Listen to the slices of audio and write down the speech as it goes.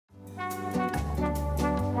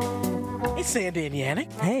Hey, Sandy and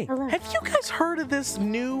Yannick. Hey. Hello. Have you guys heard of this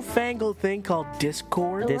newfangled thing called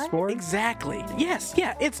Discord? The what? Discord? Exactly. Yes,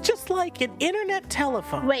 yeah. It's just like an internet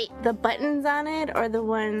telephone. Wait, the buttons on it or the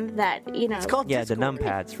one that, you know? It's called Yeah, the Discord.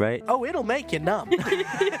 numpads, right? Oh, it'll make you numb.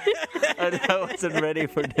 I wasn't ready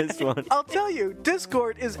for this one. I'll tell you,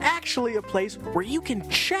 Discord is actually a place where you can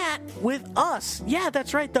chat with us. Yeah,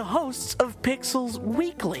 that's right, the hosts of Pixels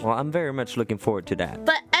Weekly. Well, I'm very much looking forward to that.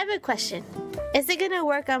 But I have a question. Is it going to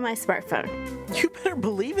work on my smartphone? You better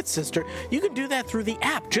believe it, sister. You can do that through the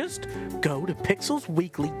app. Just go to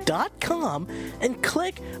pixelsweekly.com and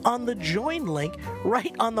click on the join link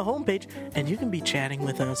right on the homepage, and you can be chatting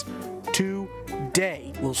with us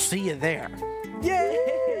today. We'll see you there. Yay!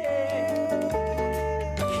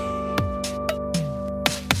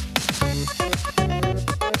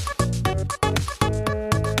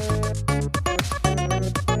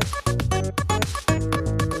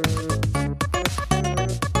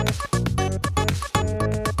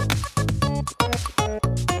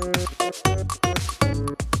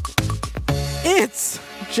 It's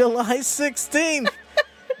July 16th,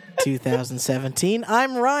 2017.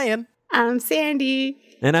 I'm Ryan, I'm Sandy.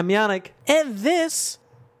 And I'm Yannick. and this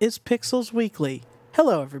is Pixels Weekly.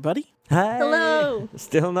 Hello, everybody. Hi. Hello.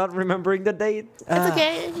 Still not remembering the date. That's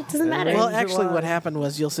okay. It doesn't matter. Well, in actually, July. what happened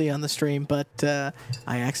was you'll see on the stream, but I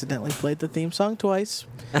accidentally played the theme song twice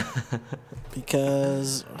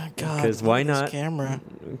because, oh, God, 'Cause look why at this not? camera?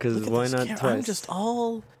 Because Look at why this not camera. twice? I'm just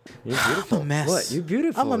all. You're beautiful. I'm a mess. What? You're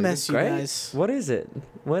beautiful. I'm a You're mess, you great. guys. What is it?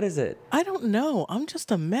 What is it? I don't know. I'm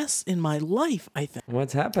just a mess in my life, I think.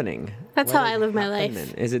 What's happening? That's What how is I live my happening?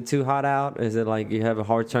 life. Is it too hot out? Is it like you have a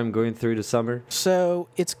hard time going through the summer? So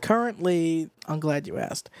it's currently. I'm glad you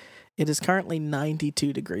asked. It is currently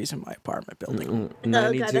 92 degrees in my apartment building. Oh,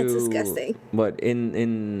 God, that's disgusting. What in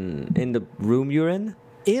the room you're in?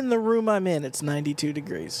 In the room I'm in, it's 92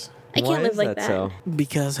 degrees I Why can't live is like that. So?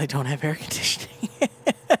 because I don't have air conditioning.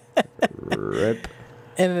 Rip.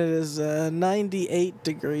 And it is 98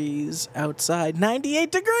 degrees outside.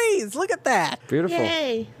 98 degrees! Look at that! Beautiful.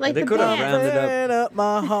 Yay. Like They the could have band. rounded up. Burn up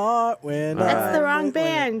my heart when That's the I'm wrong with-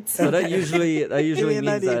 band. So that usually Give me a means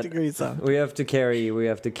 98 that degrees song. we have to carry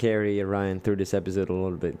Ryan through this episode a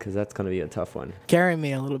little bit because that's gonna be a tough one. Carry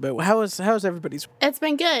me a little bit. How's everybody's? It's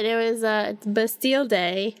been good. It was Bastille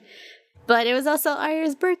Day, but it was also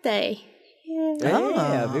Arya's birthday. Yeah. Hey,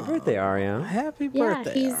 happy birthday, Arya. Happy Yeah,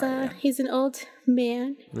 birthday! he's an old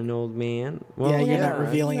man. An old man. yeah, you're not yeah.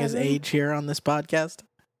 revealing his age here on this podcast.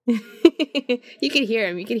 You can hear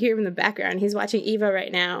him. You can hear him in the background. He's watching Eva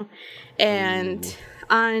right now, and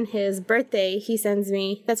on his birthday, he sends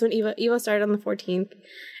me. That's when Eva started on the 14th.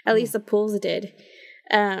 At least the pools did.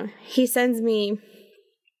 He sends me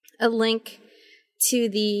a link to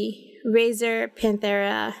the Razer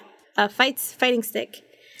Panthera fighting stick,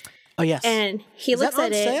 Oh yes. and he is looks that on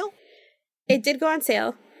at it. sale? It did go on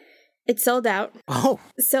sale. It sold out. Oh,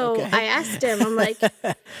 So okay. I asked him, I'm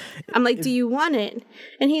like, do you want it?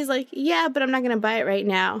 And he's like, yeah, but I'm not going to buy it right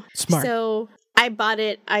now. Smart. So I bought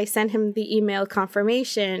it. I sent him the email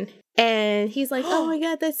confirmation and he's like, oh my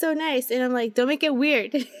God, that's so nice. And I'm like, don't make it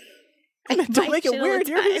weird. I buy Don't make it shit all the weird.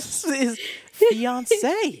 You're time. his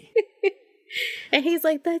fiance. And he's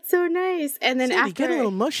like, that's so nice. And then Sandy, get a after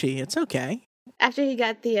little mushy. It's okay. he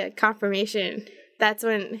got the confirmation, that's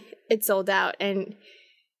when it sold out. And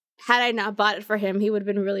had I not bought it for him, he would have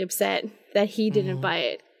been really upset that he didn't buy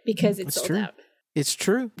it because it That's sold true. out. It's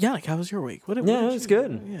true. Yeah, like how was your week? What Yeah, did it's you-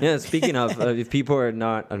 good. Yeah, speaking of, if people are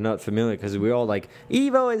not familiar, because we're all like,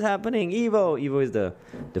 Evo is happening. Evo is the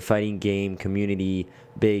fighting game community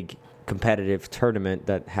big competitive tournament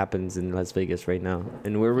that happens in Las Vegas right now.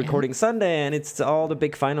 And we're recording Sunday, and it's all the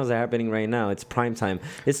big finals are happening right now. It's prime time.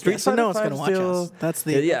 It's Street Yeah, so Fighter no one's V gonna watch still- us. That's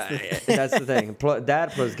the that's the thing.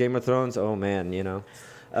 That plus Game of Thrones. Oh man, you know.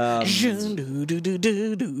 There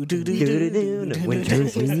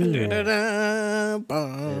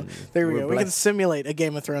we We're go. We can blessed. simulate a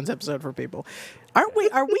Game of Thrones episode for people. Are we?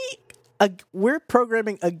 We're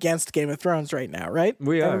programming against Game of Thrones right now, right?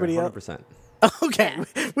 We are Everybody else? 100%. Okay,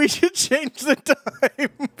 we should change the time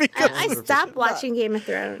because I stopped watching Game of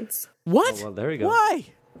Thrones. what? Oh, well, there you go. Why?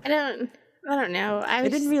 I don't know. It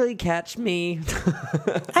didn't really catch me.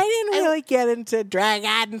 I didn't really get into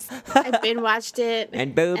dragons. I binge watched it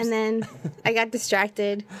And boobs. and then I got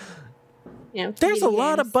distracted. You know, There's a video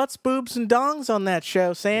lot of games. butts, boobs, and dongs on that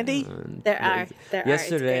show, Sandy. There are.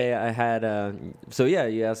 Yesterday I had so yeah,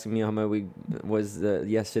 you asked me how my week was.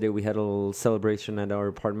 Yesterday we had a little celebration at our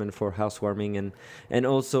apartment for housewarming and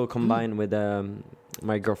also combined with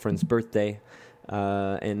my girlfriend's birthday.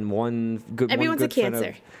 And one good Everyone's one good a friend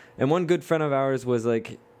Cancer. and one good friend of ours was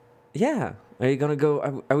like, yeah. Are you gonna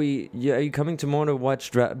go? Are we? Yeah, are you coming tomorrow to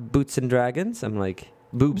watch Boots and Dragons? I'm like,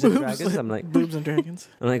 Boobs and Dragons. I'm like, Boobs and Dragons.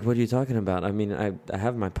 I'm like, what are you talking about? I mean, I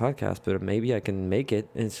have my podcast, but maybe I can make it.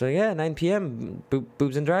 And it's like, yeah, 9 p.m.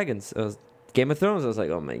 Boobs and Dragons. Game of Thrones. I was like,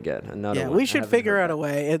 oh my god, another Yeah, one. we should figure out a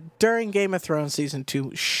way during Game of Thrones season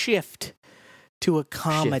 2 shift to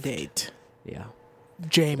accommodate Yeah.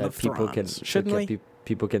 Game That of people Thrones. can Shouldn't we?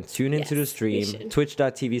 People can tune into the Yes, we stream, should.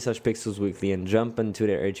 twitch.tv/Pixels Weekly, and jump into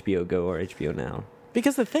their HBO Go or HBO Now.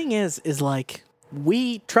 Because the thing is like,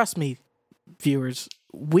 trust me, viewers,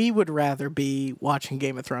 we would rather be watching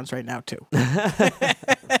Game of Thrones right now too.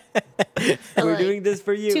 We're Like, doing this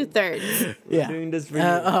for you. 2/3. We're doing this for you.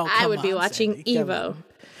 Oh, I come would be on, watching Sandy, come Evo.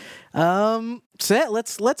 on. So yeah,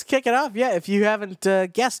 let's kick it off. Yeah, if you haven't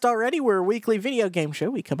guessed already, we're a weekly video game show.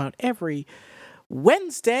 We come out every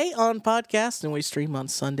Wednesday on podcast, and we stream on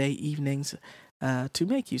Sunday evenings to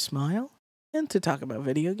make you smile and to talk about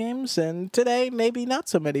video games. And today, maybe not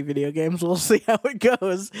so many video games. We'll see how it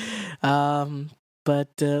goes.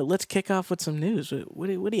 But let's kick off with some news.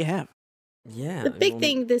 What do you have? Yeah. The big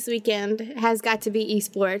thing this weekend has got to be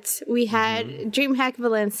esports. We had DreamHack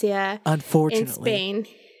Valencia in Unfortunately, Spain.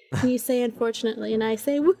 You say unfortunately, and I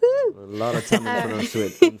say woohoo! A lot of time in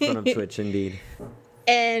front of Twitch, indeed.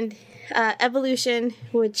 And Evolution,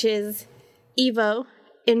 which is Evo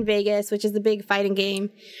in Vegas, which is the big fighting game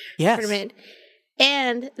yes. tournament.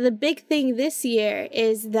 And the big thing this year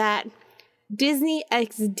is that Disney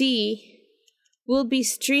XD will be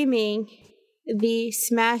streaming the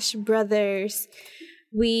Smash Brothers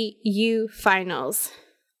Wii U finals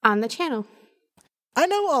on the channel. I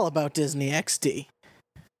know all about Disney XD.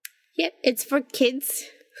 Yep, it's for kids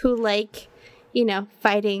who like,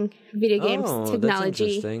 fighting video games technology. That's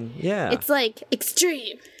interesting. Yeah. It's like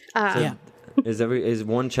extreme. Yeah. Is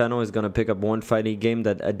one channel is gonna pick up one fighting game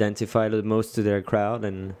that identify the most to their crowd,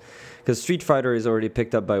 and because Street Fighter is already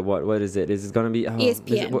picked up by what is it? Is it gonna be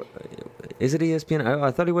ESPN? Is it ESPN?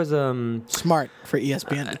 I thought it was Smart for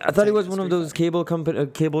ESPN. I thought it was one of those cable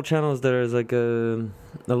channels that is like a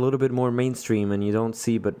little bit more mainstream and you don't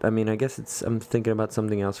see. But I mean, I guess I'm thinking about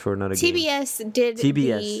something else for another game. TBS did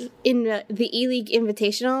TBS. the E-League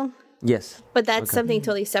Invitational, Yes. but that's something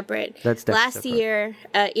totally separate. That's Last separate. year,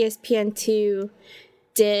 ESPN2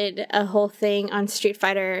 did a whole thing on Street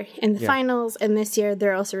Fighter in the finals, and this year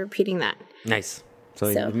they're also repeating that. Nice.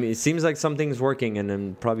 So So- it seems like something's working, and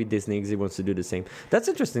then probably Disney XD wants to do the same. That's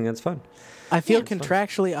interesting. That's fun. I feel Yeah.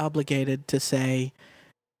 contractually obligated to say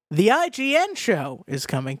the IGN show is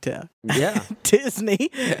coming to Yeah. Disney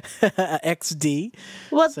XD.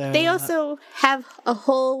 Well, So, they also have a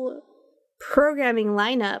whole programming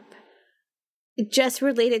lineup just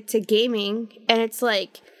related to gaming, and it's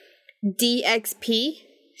like DXP.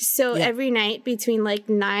 So Yeah. every night between like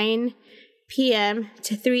 9 p.m.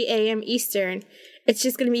 to 3 a.m. Eastern, it's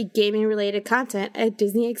just going to be gaming related content at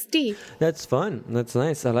Disney XD. That's fun. That's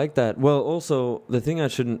nice. I like that. Well, also, the thing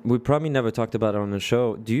we probably never talked about it on the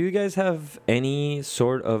show. Do you guys have any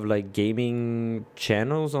sort of like gaming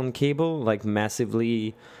channels on cable, like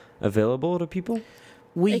massively available to people?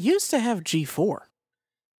 We used to have G4.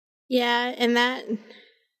 Yeah, and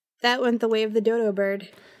that went the way of the dodo bird.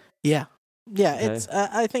 Yeah. Yeah, Okay. it's.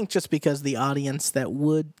 I think just because the audience that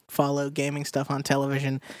would follow gaming stuff on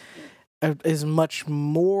television is much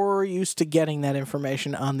more used to getting that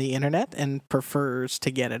information on the internet and prefers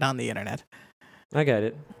to get it on the internet. I get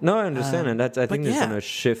it. No, I understand, and I think there's yeah. going to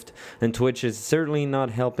shift. And Twitch is certainly not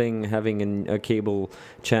helping having a cable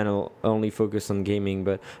channel only focused on gaming.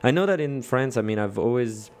 But I know that in France, I mean,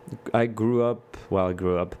 I grew up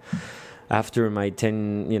after my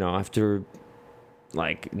after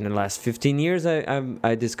like in the last 15 years,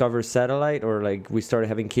 I discovered satellite, or like we started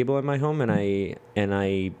having cable in my home, and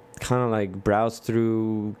I kind of like browsed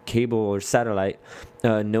through cable or satellite,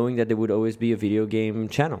 knowing that there would always be a video game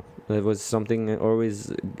channel. It was something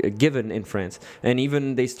always given in France, and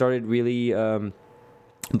even they started really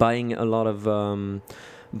buying a lot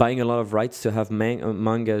of rights to have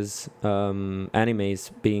mangas,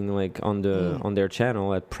 animes being like on their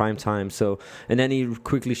channel at prime time. So, and then he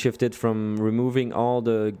quickly shifted from removing all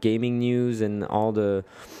the gaming news and all the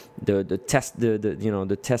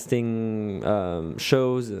testing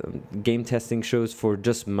shows, game testing shows for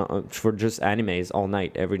just animes all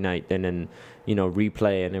night, every night, and then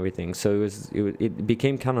replay and everything. So it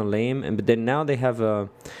became kind of lame. But then now they have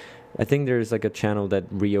I think there's like a channel that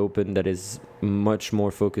reopened that is much more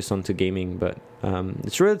focused onto gaming, but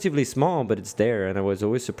it's relatively small, but it's there. And I was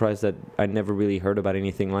always surprised that I never really heard about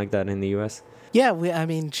anything like that in the US. Yeah, I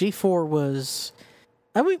mean, G4 was.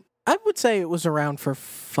 I would say it was around for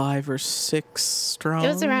 5 or 6 strong. It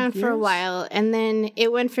was around for a years. while, and then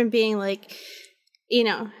it went from being like,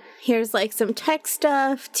 here's like some tech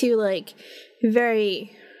stuff to like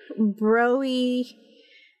very bro-y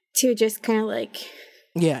to just kind of like.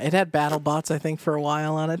 Yeah, it had battle bots, I think, for a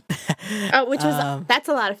while on it. Oh, which was that's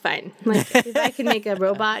a lot of fun. Like if I could make a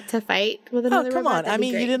robot to fight with another come robot, on. that'd I be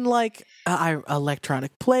mean, great. you didn't like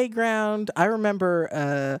Electronic Playground. I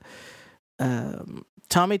remember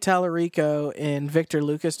Tommy Tallarico and Victor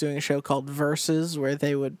Lucas doing a show called Versus, where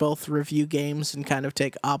they would both review games and kind of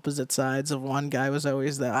take opposite sides. Of one guy was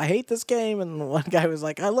always I hate this game, and one guy was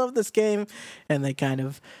like, I love this game, and they kind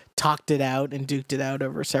of talked it out and duked it out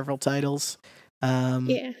over several titles.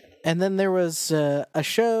 Yeah. And then there was a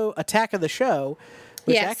show, Attack of the Show,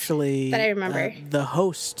 which Yes, actually that I remember. The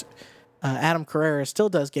host, Adam Carrera, still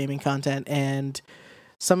does gaming content, and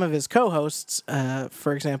some of his co-hosts,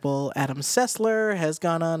 for example, Adam Sessler has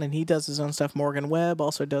gone on and he does his own stuff. Morgan Webb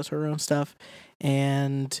also does her own stuff.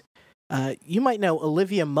 And you might know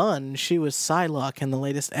Olivia Munn. She was Psylocke in the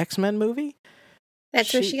latest X-Men movie.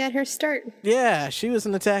 That's where she got her start. Yeah, she was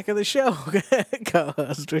an Attack of the Show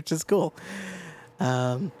co-host, which is cool.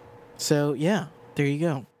 So yeah, there you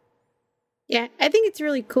go. Yeah, I think it's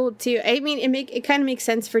really cool too. I mean, it kind of makes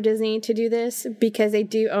sense for Disney to do this because they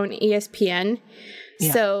do own ESPN.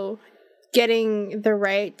 Yeah. So getting the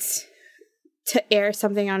rights to air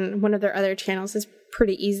something on one of their other channels is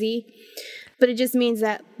pretty easy. But it just means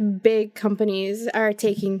that big companies are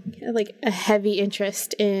taking like a heavy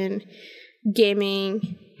interest in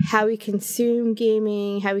gaming, how we consume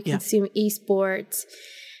gaming, how we consume esports.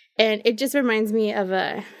 And it just reminds me of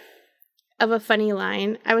a funny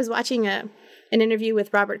line. I was watching an interview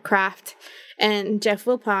with Robert Kraft and Jeff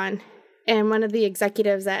Wilpon and one of the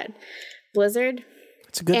executives at Blizzard.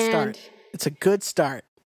 It's a good start. It's a good start.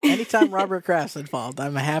 Anytime Robert Kraft's involved,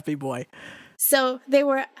 I'm a happy boy. So they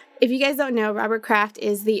were, if you guys don't know, Robert Kraft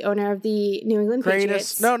is the owner of the New England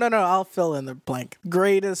Patriots. No, I'll fill in the blank.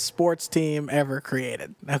 Greatest sports team ever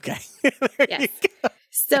created. Okay. Yes.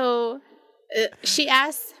 So she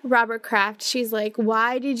asked Robert Kraft, she's like,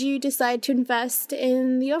 why did you decide to invest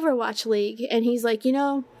in the Overwatch League? And he's like,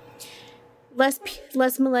 less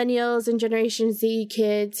millennials and Generation Z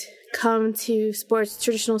kids come to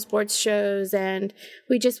traditional sports shows, and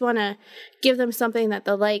we just want to give them something that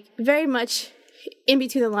they'll like. Very much in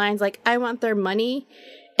between the lines, like, I want their money,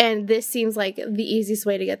 and this seems like the easiest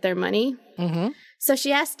way to get their money. Mm-hmm. So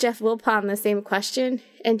she asked Jeff Wilpon the same question,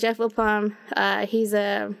 and Jeff Wilpon, he's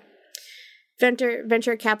a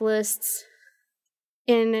venture capitalist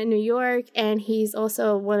in New York, and he's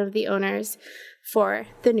also one of the owners for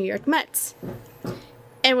the New York Mets.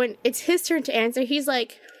 And when it's his turn to answer, he's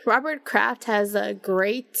like, Robert Kraft has a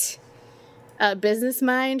great business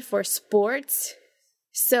mind for sports.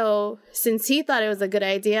 So since he thought it was a good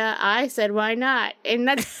idea, I said, why not? And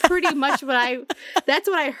that's pretty much that's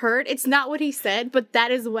what I heard. It's not what he said, but that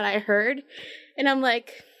is what I heard. And I'm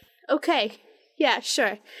like, okay, yeah,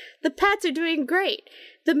 sure. The Pats are doing great.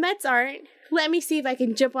 The Mets aren't. Let me see if I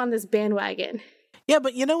can jump on this bandwagon. Yeah,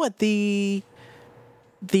 but you know what? The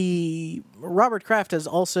Robert Kraft is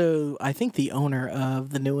also, I think, the owner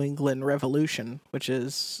of the New England Revolution, which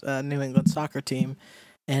is a New England soccer team,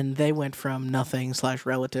 and they went from nothing /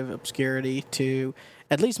 relative obscurity to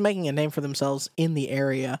at least making a name for themselves in the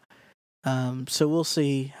area. So we'll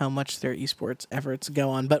see how much their esports efforts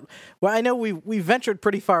go on. But I know we ventured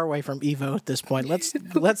pretty far away from Evo at this point.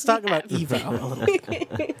 Let's talk about Evo a little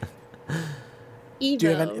bit. Evo. Do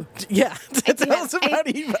you have any, yeah, tell us about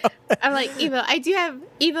Evo. I'm like, Evo.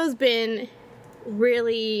 Evo's been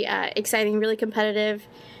really exciting, really competitive.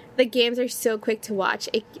 The games are so quick to watch.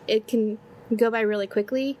 It can go by really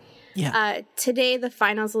quickly. Yeah. Today, the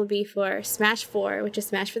finals will be for Smash 4, which is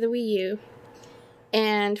Smash for the Wii U,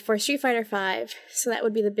 and for Street Fighter 5. So that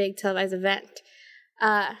would be the big televised event.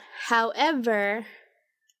 However,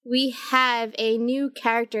 we have a new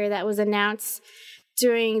character that was announced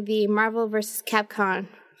during the Marvel vs. Capcom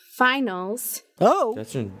finals. Oh,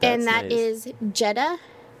 and that is Jeddah.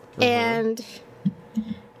 And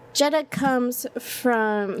Jeddah comes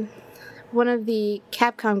from one of the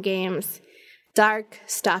Capcom games, Dark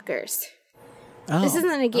Stalkers. This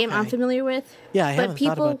isn't a game I'm familiar with. Yeah, I haven't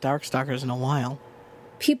thought about Dark Stalkers in a while.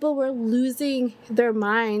 People were losing their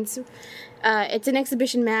minds. It's an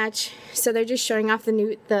exhibition match, so they're just showing off the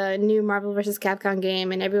new Marvel vs. Capcom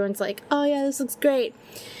game, and everyone's like, oh yeah, this looks great.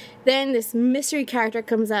 Then this mystery character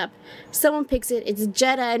comes up. Someone picks it. It's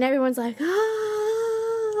Jeddah, and everyone's like,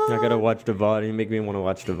 ah. I gotta watch the VOD. You make me want to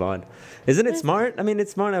watch the VOD. Isn't it smart? I mean,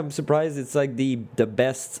 it's smart. I'm surprised. It's like the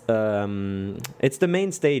best. It's the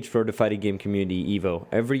main stage for the fighting game community, Evo.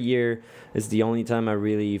 Every year is the only time I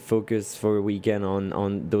really focus for a weekend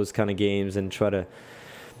on those kind of games and try to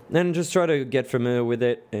get familiar with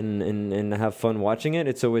it and have fun watching it.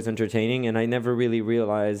 It's always entertaining, and I never really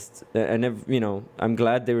realized. I'm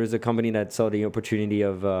glad there was a company that saw the opportunity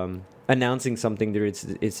of announcing something during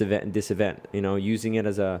this event. Using it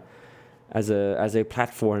as a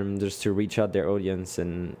platform just to reach out their audience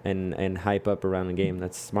and hype up around the game.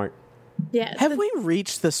 That's smart. Yeah. Have we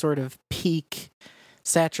reached the sort of peak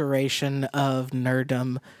saturation of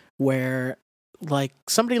nerddom where, like,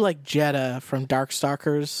 somebody like Jeddah from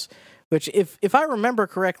Darkstalkers, which if I remember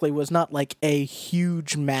correctly was not like a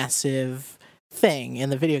huge massive thing in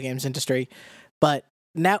the video games industry, but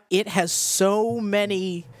now it has so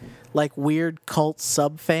many like weird cult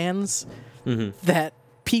sub fans that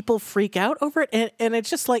people freak out over it, and it's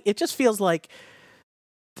just like, it just feels like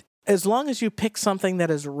as long as you pick something that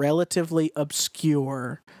is relatively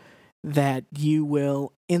obscure, that you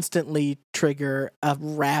will instantly trigger a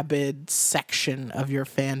rabid section of your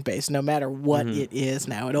fan base, no matter what it is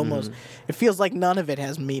now. It almost it feels like none of it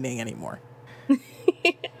has meaning anymore.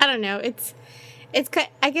 I don't know.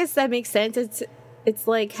 I guess that makes sense. It's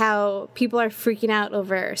like how people are freaking out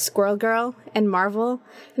over Squirrel Girl and Marvel,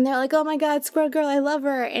 and they're like, "Oh my God, Squirrel Girl, I love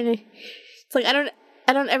her!" And it's like I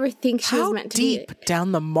don't ever think she was meant to be. How deep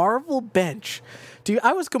down the Marvel bench?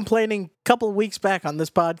 I was complaining a couple of weeks back on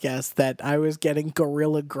this podcast that I was getting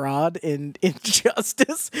Gorilla Grodd in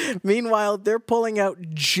Injustice. Meanwhile, they're pulling out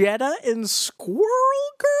Jeddah in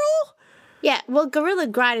Squirrel Girl? Yeah, well, Gorilla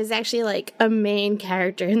Grodd is actually like a main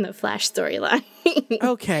character in the Flash storyline.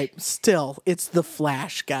 Okay, still, it's the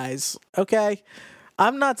Flash, guys. Okay?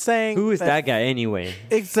 I'm not saying... Who is that guy anyway?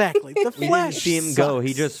 Exactly. The We Flash didn't see him sucks. go.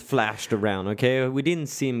 He just flashed around, okay? We didn't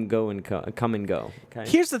see him go and come and go. Okay?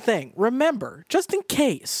 Here's the thing. Remember, just in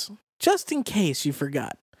case you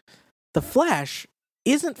forgot, the Flash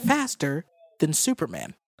isn't faster than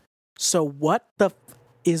Superman. So what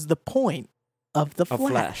is the point of the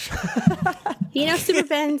Flash?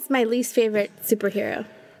 Superman's my least favorite superhero.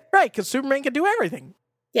 Right, because Superman can do everything.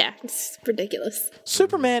 Yeah, it's ridiculous.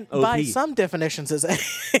 Superman, OP. by some definitions, is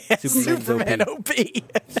Superman OP.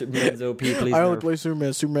 Superman's OP, please. I only play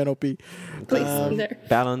Superman. Superman OP. Please,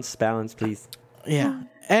 Balance, please. Yeah.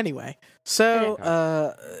 Anyway, so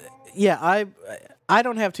I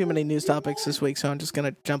don't have too many news topics this week, so I'm just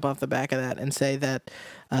gonna jump off the back of that and say that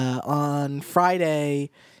on Friday,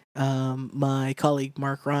 my colleague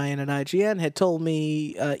Mark Ryan at IGN had told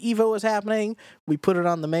me Evo was happening. We put it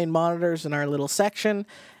on the main monitors in our little section,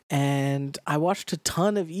 and I watched a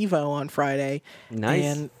ton of Evo on Friday. Nice.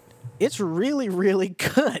 And it's really, really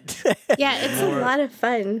good. Yeah, it's a lot of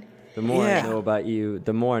fun. The more Yeah. I know about you,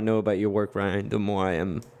 the more I know about your work, Ryan, the more I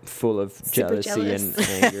am full of Super jealousy jealous.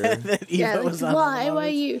 and anger. That Evo Yeah, was like, on why the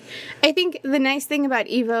monitors. you? I think the nice thing about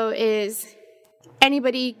Evo is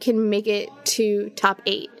anybody can make it to top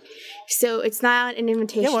 8. So it's not an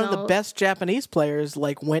invitational. Yeah, one of the best Japanese players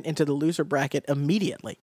went into the loser bracket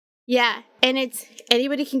immediately. Yeah, and it's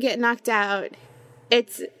anybody can get knocked out.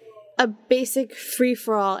 It's a basic free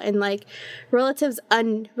for all, and relative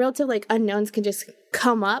unknowns can just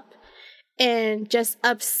come up and just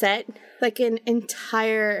upset an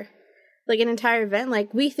entire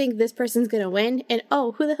event. We think this person's gonna win, and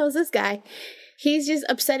oh, who the hell is this guy? He's just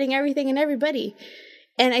upsetting everything and everybody.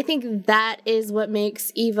 And I think that is what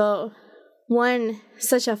makes Evo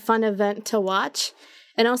such a fun event to watch,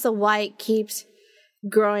 and also why it keeps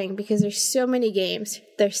growing, because there's so many games.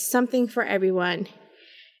 There's something for everyone.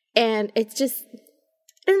 And it's just,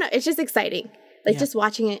 I don't know, it's just exciting. Just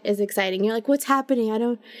watching it is exciting. You're like, what's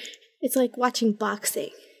happening? It's like watching boxing.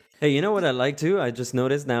 Hey, you know what I like too? I just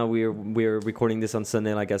noticed now we're recording this on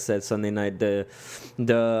Sunday, like I said, Sunday night. The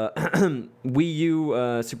Wii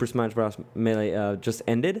U Super Smash Bros. Melee just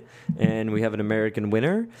ended, and we have an American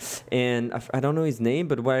winner. And I don't know his name,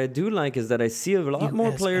 but what I do like is that I see a lot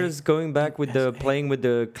more players going back with playing with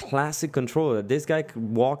the classic controller. This guy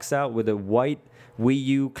walks out with a white Wii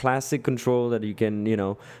U classic controller that you can,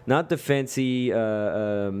 not the fancy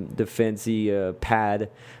pad,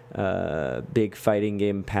 big fighting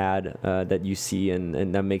game pad that you see,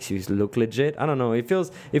 and that makes you look legit. I don't know. It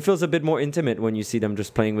feels a bit more intimate when you see them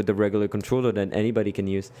just playing with the regular controller that anybody can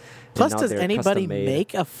use. Plus, does anybody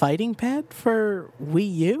make a fighting pad for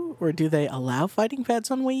Wii U, or do they allow fighting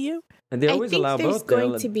pads on Wii U? And they always allow I think both. there's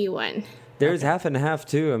going to be one. There's half and half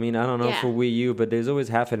too. I mean, I don't know Yeah. for Wii U, but there's always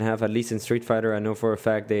half and half. At least in Street Fighter, I know for a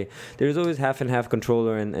fact there's always half and half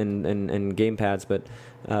controller and game pads. But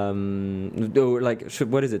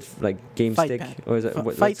what is it like game Fight stick pad. or is it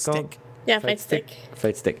what Fight it's called? stick. Yeah, fight stick.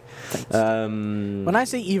 Fight stick. When I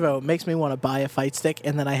say Evo, it makes me want to buy a fight stick,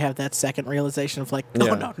 and then I have that second realization of like, no,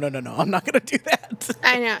 Yeah. no, I'm not gonna do that.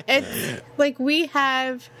 I know. It's like we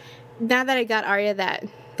have now that I got Arya that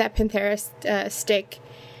Panthera stick.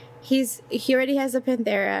 He already has a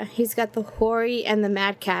Panthera. He's got the Hori and the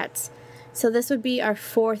Mad Cats. So this would be our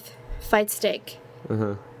fourth fight stick.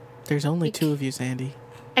 There's only two of you, Sandy.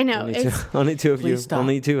 I know. Only two of you. Please stop.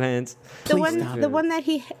 Only two hands. The Please stop. one that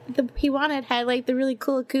he wanted had like the really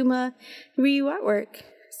cool Akuma Ryu artwork.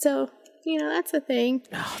 So that's a thing.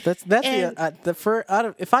 That's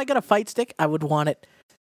if I got a fight stick, I would want it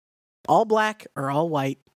all black or all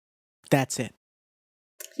white. That's it.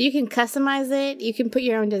 You can customize it. You can put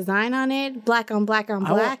your own design on it. Black on black on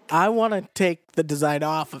black. I want to take the design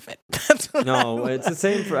off of it. That's what I No, want. it's the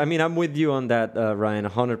same. I'm with you on that, Ryan,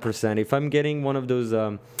 100%. If I'm getting one of those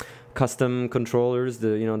custom controllers,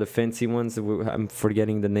 the fancy ones, I'm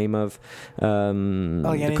forgetting the name of,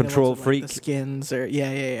 the Control Freak. The skins or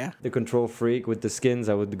yeah. The Control Freak with the skins,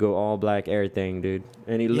 I would go all black everything, dude.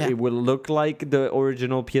 And Yeah. it will look like the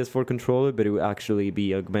original PS4 controller, but it will actually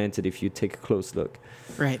be augmented if you take a close look.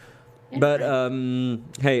 Right. But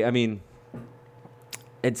hey, I mean,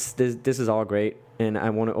 this is all great, and I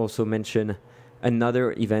want to also mention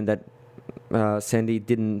another event that Sandy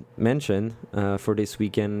didn't mention for this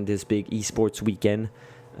weekend, this big esports weekend,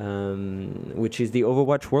 which is the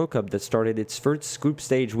Overwatch World Cup that started its first group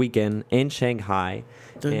stage weekend in Shanghai.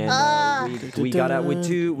 And we got out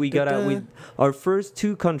with our first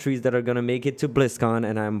two countries that are gonna make it to BlizzCon,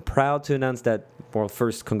 and I'm proud to announce that. Well,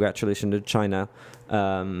 first, congratulations to China,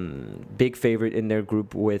 big favorite in their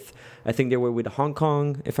group. With I think they were with Hong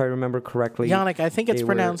Kong, if I remember correctly. Yannick, I think it's They were-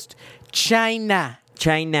 pronounced China.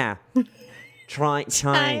 China. China.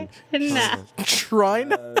 Nah.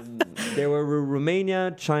 China. There were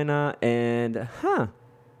Romania, China, and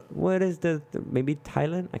what is maybe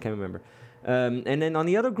Thailand? I can't remember. And then on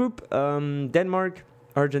the other group, Denmark,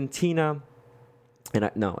 Argentina,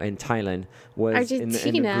 and Thailand was in the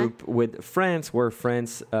Argentina. group with France, where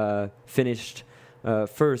France finished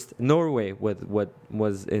first. Norway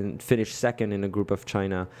finished second in a group of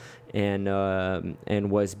China, and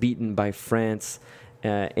was beaten by France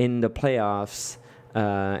in the playoffs.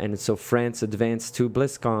 And so France advanced to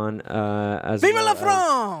BlizzCon Vive la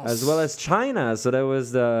France! as well as China. So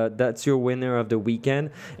that's your winner of the weekend.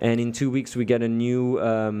 And in 2 weeks we get a new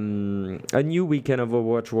weekend of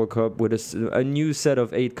Overwatch World Cup with a new set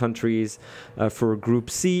of 8 countries for Group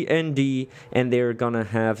C and D, and they're gonna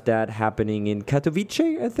have that happening in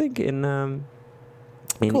Katowice, I think, in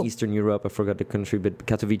Cool. Eastern Europe. I forgot the country, but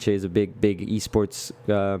Katowice is a big esports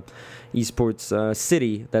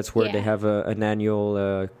city. That's where they Yeah. have an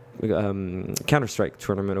annual Counter-Strike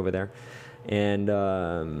tournament over there. And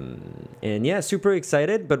yeah, super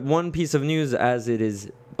excited. But one piece of news, as it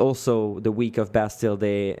is also the week of Bastille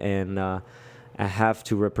Day, and I have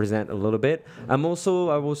to represent a little bit. I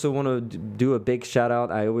also want to do a big shout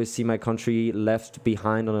out. I always see my country left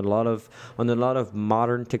behind on a lot of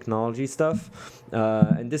modern technology stuff,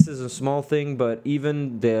 and this is a small thing, but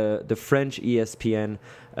even the French ESPN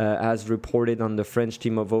has reported on the French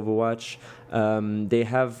team of Overwatch. They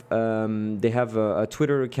have a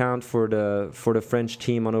Twitter account for the French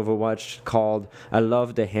team on Overwatch called, I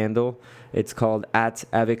love the handle. It's called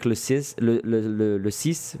 @avec le 6, le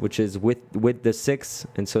 6, which is with the 6,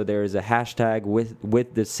 and so there is a hashtag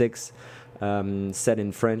with the 6 said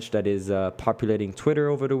in French that is populating Twitter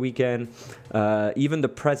over the weekend. Even the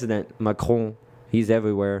president Macron, he's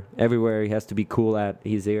everywhere. Everywhere he has to be cool at,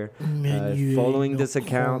 he's here. Following this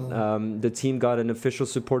account, the team got an official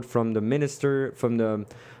support from the minister, from the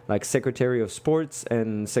Secretary of Sports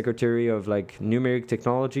and Secretary of Numeric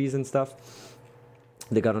Technologies and stuff.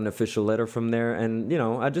 They got an official letter from there, and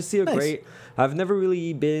I just see great. I've never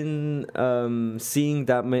really been seeing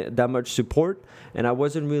that much support, and I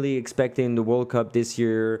wasn't really expecting the World Cup this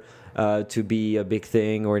year to be a big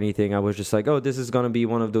thing or anything. I was just like, oh, this is gonna be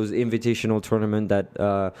one of those invitational tournament that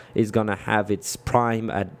is gonna have its prime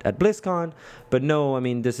at BlizzCon. But no, I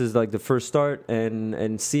mean, this is the first start,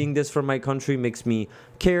 and seeing this from my country makes me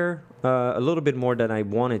care a little bit more than I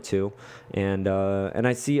wanted to, and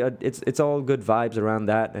I see it's all good vibes around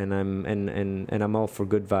that, and I'm all for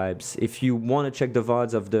good vibes. If you want to check the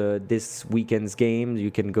VODs of this weekend's game,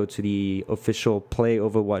 you can go to the official Play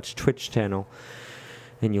Overwatch Twitch channel,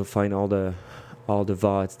 and you'll find all all the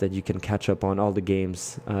VODs that you can catch up on all the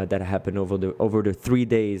games that happen over the 3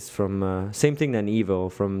 days from same thing than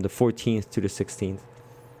Evo, from the 14th to the 16th.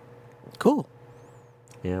 Cool.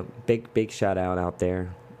 Yeah, big shout out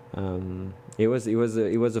there. It was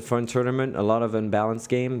a fun tournament, a lot of unbalanced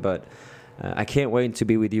game, but I can't wait to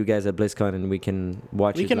be with you guys at BlizzCon and we can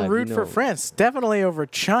watch. We it can live. root for France, definitely over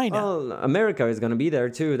China. Well, America is going to be there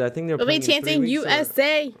too. I think they're. We'll be chanting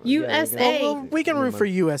USA, USA. Well, we can root for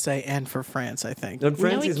USA and for France, I think. And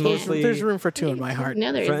France we is can't. mostly. There's room for two in my heart.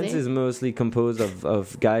 No, there France isn't. is mostly composed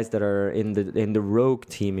of guys that are in the Rogue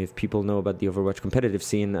team. If people know about the Overwatch competitive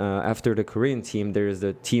scene, after the Korean team, there's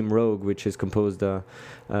the Team Rogue, which is composed of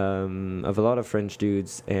a lot of French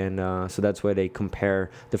dudes, and so that's why they compare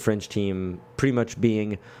the French team pretty much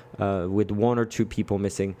being with one or two people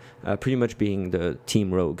missing, pretty much being the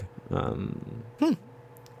Team Rogue.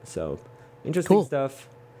 So interesting Cool. stuff.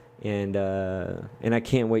 And I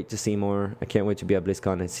can't wait to see more. I can't wait to be at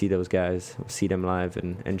BlizzCon and see those guys, see them live,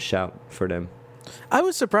 and shout for them. I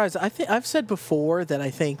was surprised. I've said before that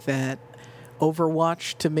I think that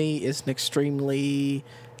Overwatch to me is an extremely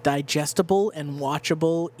digestible and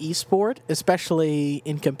watchable esport, especially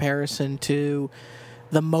in comparison to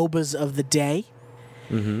the MOBAs of the day.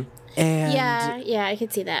 Mm-hmm. And Yeah, I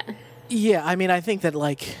could see that. yeah, I mean, I think that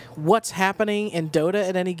like what's happening in Dota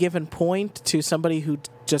at any given point to somebody who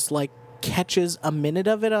just like catches a minute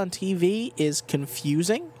of it on TV is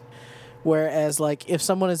confusing. Whereas like if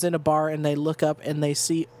someone is in a bar and they look up and they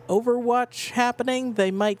see Overwatch happening,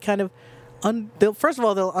 they might kind of first of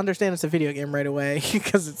all, they'll understand it's a video game right away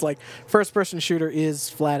because it's like first-person shooter is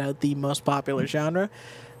flat out the most popular genre.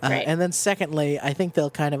 Right. And then secondly, I think they'll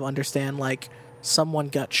kind of understand like someone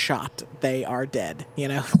got shot, they are dead. You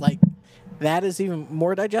know, like that is even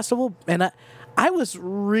more digestible. And I was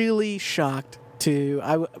really shocked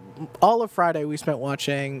all of Friday we spent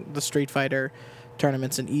watching the Street Fighter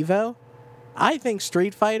tournaments in Evo. I think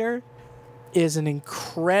Street Fighter is an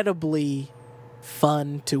incredibly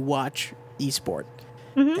fun to watch esport.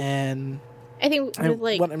 And I think I- with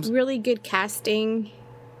like what I'm- really good casting,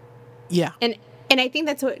 yeah, and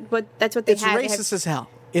that's what they it's have. They racist as hell.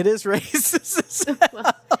 It is racist as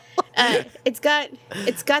hell. It's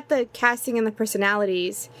got the casting and the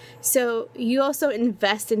personalities. So you also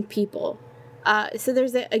invest in people. So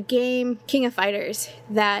there's a game, King of Fighters,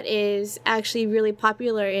 that is actually really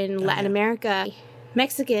popular in Latin America.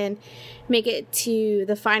 Mexican make it to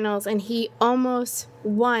the finals, and he almost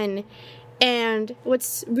won. And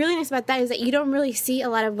what's really nice about that is that you don't really see a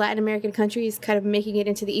lot of Latin American countries kind of making it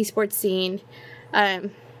into the esports scene.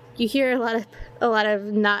 You hear a lot of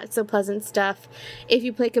not so pleasant stuff if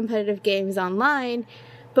you play competitive games online,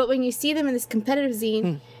 but when you see them in this competitive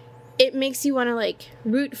scene, it makes you want to like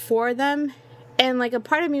root for them. And like a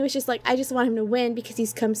part of me was just like, I just want him to win because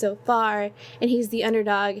he's come so far and he's the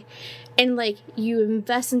underdog. And like you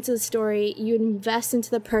invest into the story, you invest into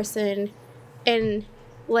the person, and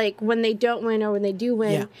like when they don't win or when they do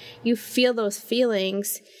win, you feel those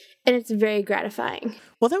feelings, and it's very gratifying.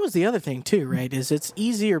 Well, that was the other thing too, right? Is it's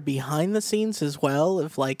easier behind the scenes as well.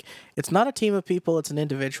 If like it's not a team of people, it's an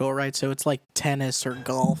individual, right? So it's like tennis or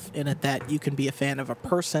golf in it that you can be a fan of a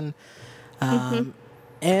person.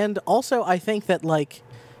 And also, I think that like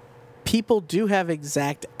people do have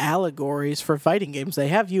exact allegories for fighting games. They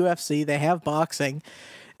have UFC, they have boxing,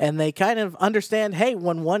 and they kind of understand. Hey,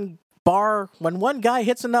 when one guy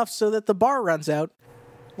hits enough so that the bar runs out,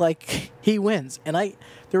 like he wins. And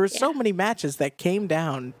there were so many matches that came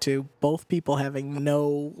down to both people having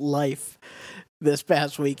no life this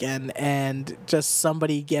past weekend, and just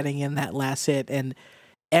somebody getting in that last hit. And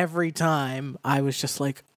every time I was just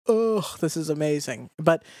like, oh, this is amazing.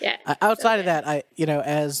 But outside of that,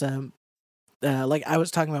 as like I was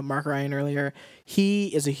talking about Mark Ryan earlier, he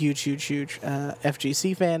is a huge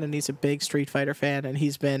FGC fan, and he's a big Street Fighter fan, and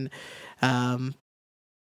he's been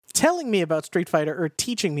telling me about Street Fighter, or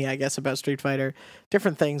teaching me, I guess, about Street Fighter,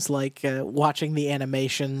 different things like watching the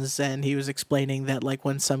animations, and he was explaining that like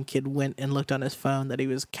when some kid went and looked on his phone that he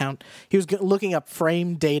was looking up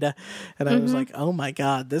frame data, and I was like, oh my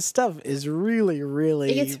god, this stuff is really,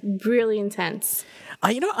 really... It gets really intense.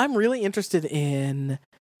 I'm really interested in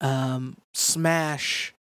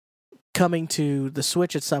Smash coming to the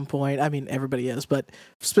Switch at some point. I mean, everybody is, but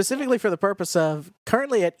specifically for the purpose of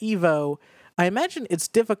currently at EVO, I imagine it's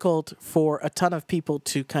difficult for a ton of people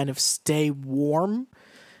to kind of stay warm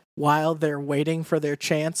while they're waiting for their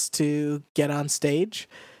chance to get on stage.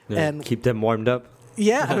 And keep them warmed up.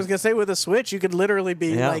 Yeah, I was going to say with a Switch, you could literally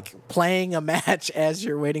be like playing a match as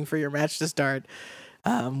you're waiting for your match to start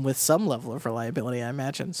with some level of reliability, I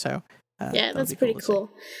imagine. So Yeah, That would that's be pretty to see. cool.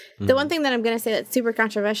 The one thing that I'm going to say that's super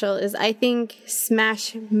controversial is I think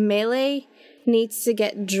Smash Melee needs to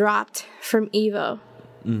get dropped from Evo.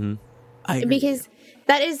 I agree. Because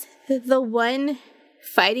that is the one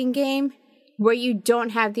fighting game where you don't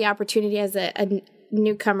have the opportunity as a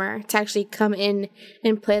newcomer to actually come in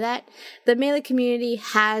and play that. The Melee community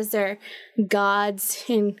has their gods,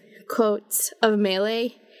 in quotes, of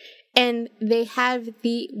Melee, and they have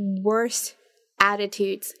the worst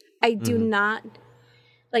attitudes. I do not,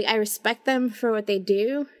 like, I respect them for what they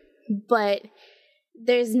do, but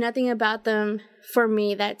there's nothing about them for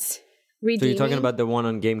me that's redeeming. So you're talking about the one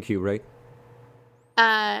on GameCube, right?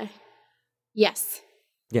 Yes.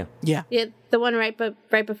 Yeah. Yeah. Yeah, the one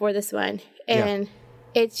right before this one. And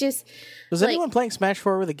it's just Was anyone playing Smash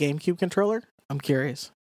 4 with a GameCube controller? I'm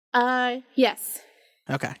curious. yes.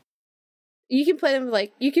 Okay. You can play them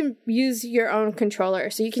you can use your own controller,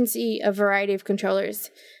 so you can see a variety of controllers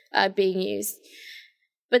being used.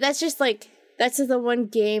 But that's just that's the one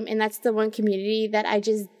game and that's the one community that I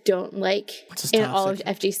just don't like It's in toxic. all of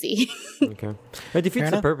FGC. Okay. It defeats the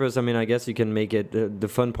enough. purpose. I mean, I guess you can make it. The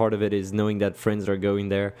fun part of it is knowing that friends are going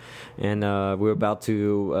there, and we're about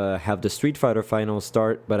to have the Street Fighter finals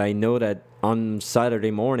start. But I know that on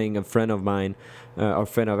Saturday morning, a friend of mine, a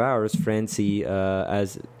friend of ours, Francie,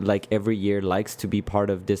 as like every year, likes to be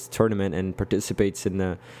part of this tournament and participates in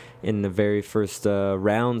the very first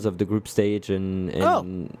rounds of the group stage, and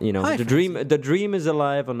you know, Hi, the dream is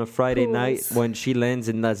alive on a Friday night when she lands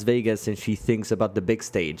in Las Vegas and she thinks about the big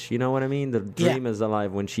stage. You know what I mean? The dream is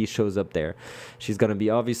alive when she shows up there. She's gonna be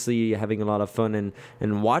obviously having a lot of fun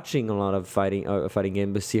and watching a lot of fighting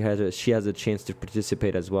game, but she has a chance to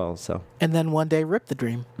participate as well. So, And then one day rip the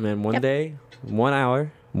dream. man, one day, 1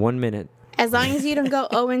 hour, 1 minute. As long as you don't go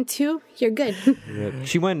 0-2, you're good. Yeah.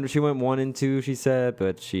 She went 1 and 2, she said,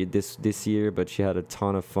 but she this year, but she had a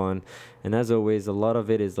ton of fun. And as always, a lot of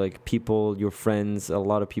it is like people, your friends. A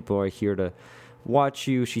lot of people are here to watch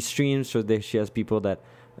you. She streams, so she has people that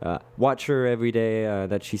watch her every day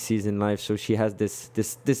that she sees in life. So she has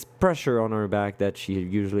this pressure on her back that she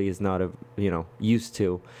usually is not used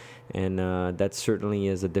to. And that certainly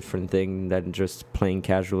is a different thing than just playing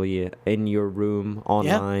casually in your room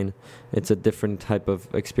online. Yeah. It's a different type of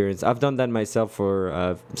experience. I've done that myself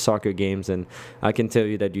for soccer games, and I can tell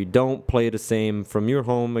you that you don't play the same from your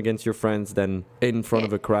home against your friends than in front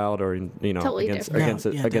of a crowd or Totally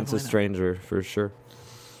against a stranger, for sure.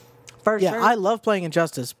 Yeah, I love playing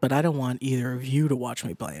Injustice, but I don't want either of you to watch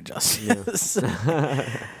me play Injustice. So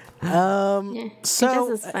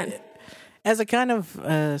Injustice is fun. as a kind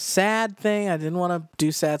of sad thing, I didn't want to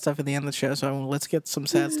do sad stuff at the end of the show, so let's get some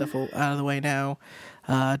sad stuff out of the way now.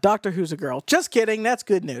 Doctor Who's a girl. Just kidding. That's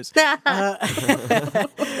good news. That's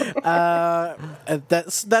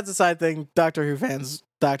a side thing. Doctor Who fans,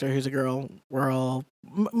 Doctor Who's a girl.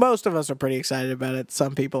 Most of us are pretty excited about it.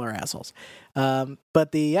 Some people are assholes.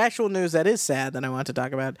 But the actual news that is sad that I want to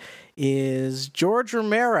talk about is George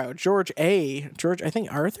Romero. I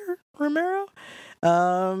think Arthur Romero?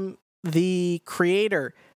 The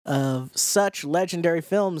creator of such legendary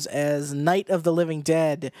films as Night of the Living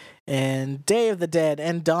Dead and Day of the Dead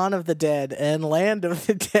and Dawn of the Dead and Land of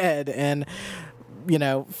the Dead and,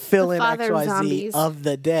 fill in XYZ of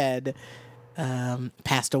the Dead,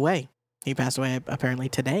 passed away. He passed away apparently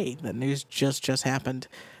today. The news just happened.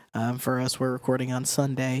 For us, we're recording on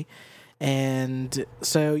Sunday. And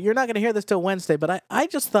so you're not going to hear this till Wednesday, but I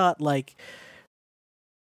just thought,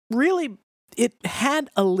 really, it had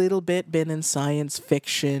a little bit been in science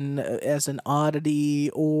fiction as an oddity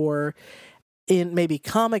or in maybe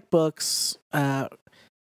comic books, but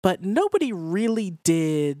nobody really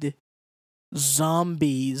did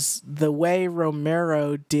zombies the way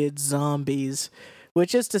Romero did zombies,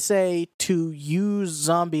 which is to say to use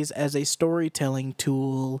zombies as a storytelling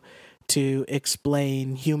tool to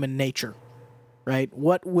explain human nature. Right?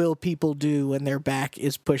 What will people do when their back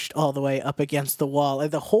is pushed all the way up against the wall? And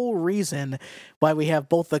the whole reason why we have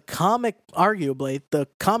both arguably the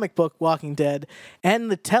comic book Walking Dead and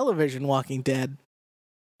the television Walking Dead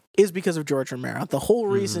is because of George Romero. The whole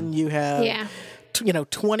reason you have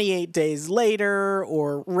 28 Days Later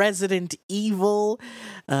or Resident Evil,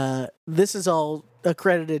 this is all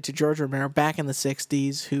accredited to George Romero back in the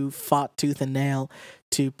 60s, who fought tooth and nail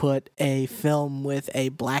to put a film with a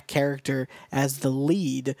black character as the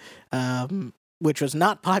lead, which was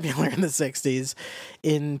not popular in the 60s,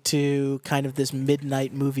 into kind of this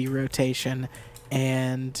midnight movie rotation,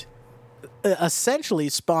 and essentially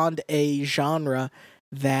spawned a genre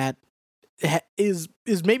that is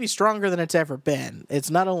maybe stronger than it's ever been. It's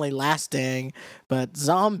not only lasting, but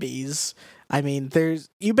zombies I mean,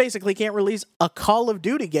 you basically can't release a Call of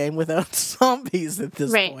Duty game without zombies at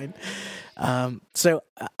this point. So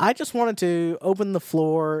I just wanted to open the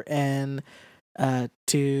floor and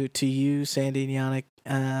to you, Sandy and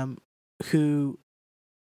Yannick, who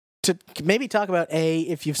to maybe talk about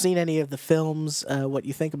if you've seen any of the films, what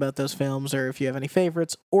you think about those films, or if you have any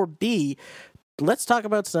favorites, or B, let's talk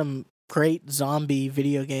about some great zombie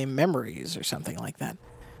video game memories or something like that.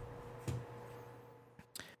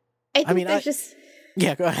 I mean, just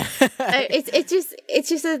yeah, go ahead. it's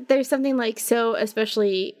just that there's something like so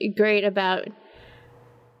especially great about.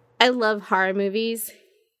 I love horror movies,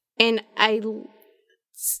 and I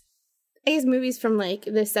guess movies from like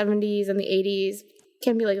the 70s and the 80s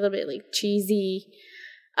can be like a little bit like cheesy.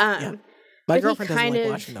 Yeah. My girlfriend doesn't like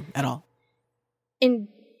watching them at all.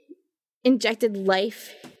 Injected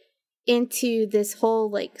life into this whole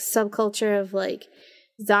like subculture of like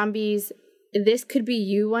zombies. This could be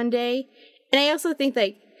you one day. And I also think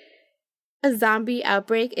like a zombie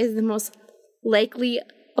outbreak is the most likely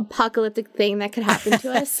apocalyptic thing that could happen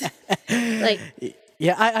to us. Like,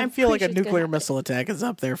 yeah, I feel like a nuclear missile attack is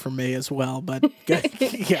up there for me as well, but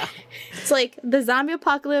yeah. It's like the zombie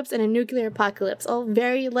apocalypse and a nuclear apocalypse, all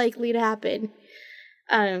very likely to happen.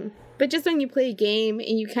 But just when you play a game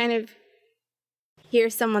and you kind of hear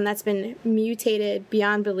someone that's been mutated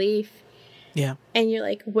beyond belief, yeah, and you're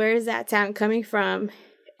like, where is that sound coming from?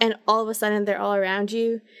 And all of a sudden they're all around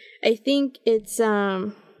you. I think it's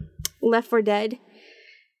Left 4 Dead.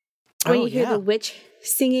 When you hear the witch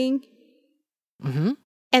singing. Mm-hmm.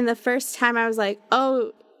 And the first time I was like,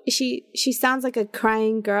 oh, she sounds like a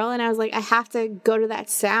crying girl. And I was like, I have to go to that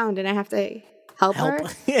sound and I have to help her.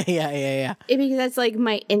 Yeah. Because that's like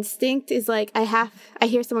my instinct is like, I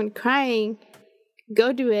hear someone crying,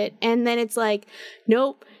 go do it. And then it's like,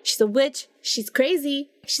 nope, she's a witch. She's crazy.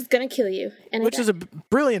 She's going to kill you. And which is a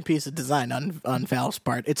brilliant piece of design on Valve's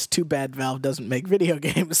part. It's too bad Valve doesn't make video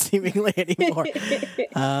games seemingly anymore.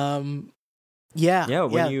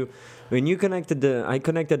 When you connected I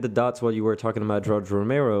connected the dots while you were talking about George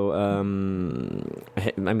Romero. I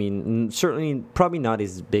mean, certainly probably not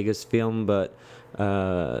his biggest film, but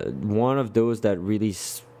one of those that really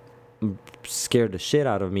scared the shit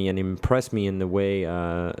out of me and impressed me in the way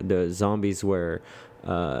the zombies were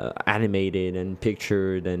animated and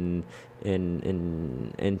pictured and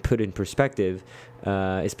put in perspective,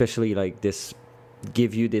 especially like this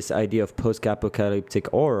give you this idea of post-apocalyptic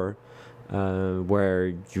horror, where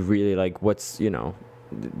you really like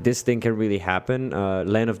this thing can really happen.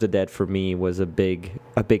 Land of the Dead for me was a big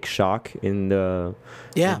shock in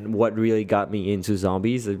what really got me into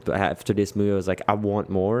zombies. After this movie, I was like, I want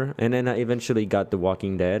more, and then I eventually got The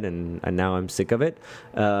Walking Dead, and now I'm sick of it.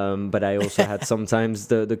 But I also had sometimes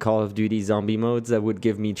the Call of Duty zombie modes that would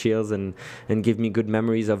give me chills and give me good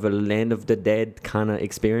memories of a Land of the Dead kind of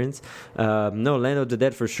experience. No, Land of the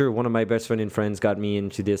Dead for sure. One of my best friends got me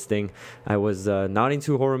into this thing. I was not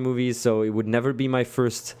into horror movies, so it would never be my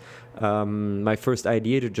first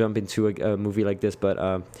idea to jump into a movie like this,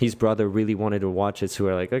 but his brother really wanted to watch it, so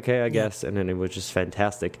we're like, okay, I guess, and then it was just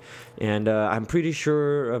fantastic. And I'm fairly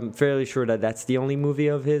sure that that's the only movie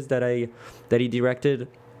of his that he directed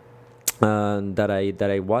that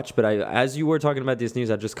I watched. But as you were talking about this news,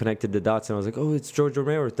 I just connected the dots and I was like, oh, it's George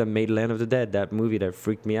Romero that made Land of the Dead, that movie that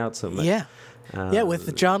freaked me out so much.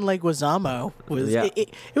 With John Leguizamo.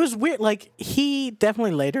 It was weird. Like, he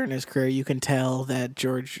definitely later in his career, you can tell that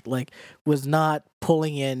George was not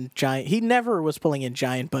pulling in giant. He never was pulling in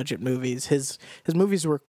giant budget movies. His movies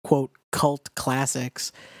were quote cult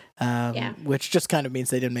classics. Which just kind of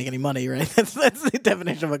means they didn't make any money, right? That's the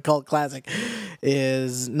definition of a cult classic.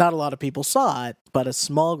 Is not a lot of people saw it, but a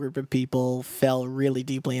small group of people fell really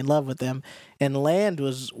deeply in love with them. And Land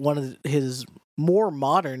was one of his more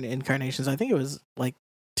modern incarnations. I think it was like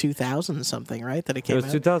 2000 something, right? That it came out. It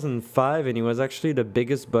was 2005, and it was actually the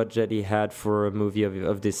biggest budget he had for a movie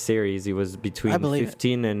of this series. It was between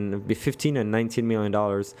 $15 and $19 million,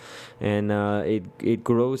 and it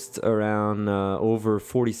grossed around over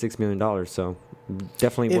 $46 million. So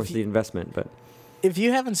definitely worth the investment. But if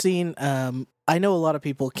you haven't seen, I know a lot of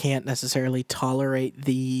people can't necessarily tolerate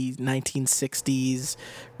the 1960s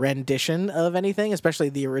rendition of anything, especially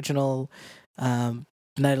the original.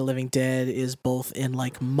 Night of the Living Dead is both in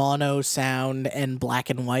like mono sound and black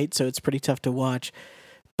and white, so it's pretty tough to watch.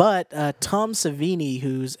 But Tom Savini,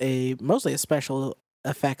 who's mostly a special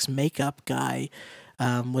effects makeup guy,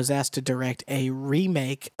 was asked to direct a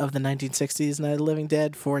remake of the 1960s Night of the Living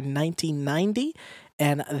Dead for 1990,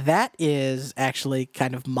 and that is actually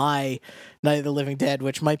kind of my Night of the Living Dead,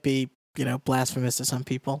 which might be blasphemous to some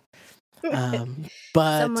people.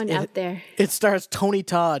 But Someone out there. it stars Tony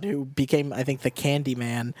Todd, who became, I think, the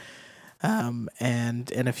Candyman,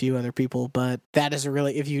 and a few other people. But that is a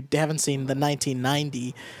really, if you haven't seen the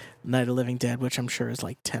 1990 Night of the Living Dead, which I'm sure is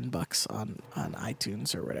like $10 on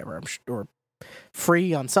iTunes or whatever, I'm sure, or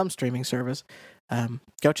free on some streaming service,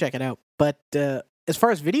 go check it out. But as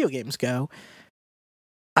far as video games go,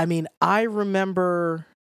 I mean, I remember,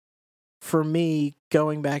 for me,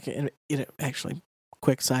 going back and actually,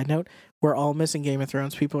 quick side note, we're all missing Game of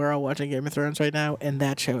Thrones. People are all watching Game of Thrones right now, and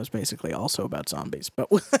that show is basically also about zombies. But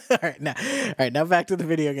all right, now back to the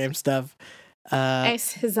video game stuff.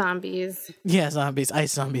 Ice zombies. Yeah, zombies,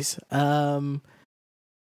 ice zombies.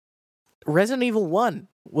 Resident Evil 1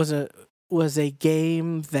 was a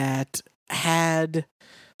game that had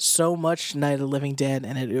so much Night of the Living Dead,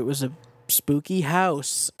 and it was a spooky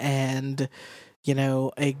house, and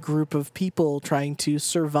a group of people trying to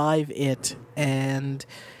survive it, and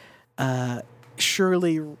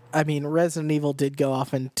surely, I mean, Resident Evil did go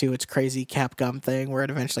off into its crazy Capcom thing where it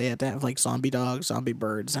eventually had to have like zombie dogs, zombie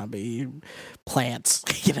birds, zombie plants,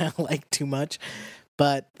 like too much.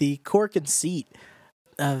 But the core conceit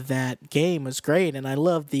of that game was great, and I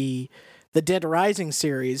love the Dead Rising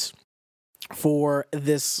series for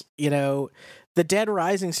this. The Dead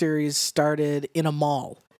Rising series started in a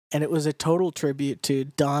mall, and it was a total tribute to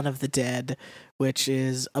Dawn of the Dead, which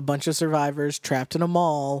is a bunch of survivors trapped in a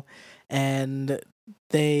mall, and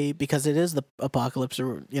because it is the apocalypse,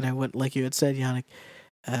 or what, like you had said, Yannick,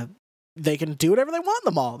 they can do whatever they want in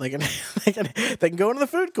the mall. They can go into the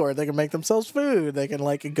food court. They can make themselves food. They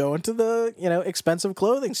can go into the expensive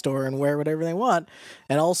clothing store and wear whatever they want.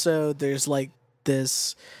 And also, there's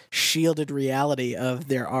this shielded reality of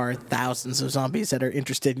there are thousands of zombies that are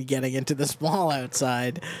interested in getting into this mall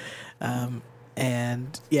outside.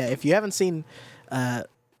 And yeah, if you haven't seen,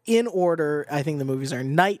 in order, I think the movies are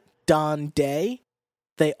Night, Dawn, Day.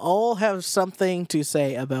 They all have something to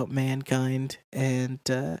say about mankind, and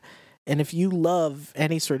if you love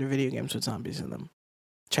any sort of video games with zombies in them,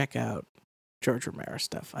 check out George Romero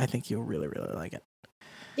stuff. I think you'll really, really like it.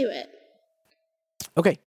 Do it.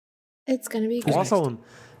 Okay. It's going to be great. Awesome.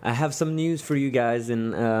 I have some news for you guys,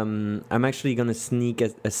 and I'm actually going to sneak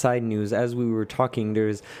a side news. As we were talking,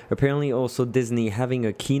 there's apparently also Disney having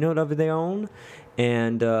a keynote of their own,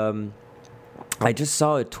 and I just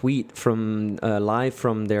saw a tweet from live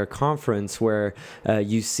from their conference where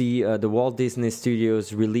you see the Walt Disney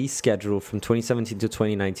Studios release schedule from 2017 to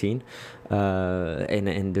 2019,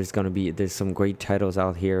 and there's some great titles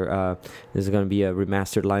out here. There's going to be a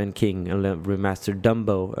remastered Lion King, a remastered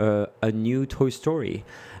Dumbo, a new Toy Story,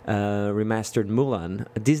 remastered Mulan,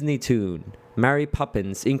 a Disney Toon, Mary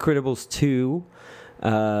Poppins, Incredibles 2.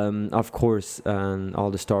 Of course, all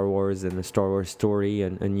the Star Wars and the Star Wars story,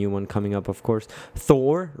 and a new one coming up, of course.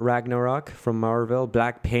 Thor, Ragnarok from Marvel,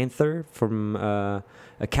 Black Panther from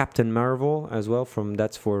Captain Marvel as well,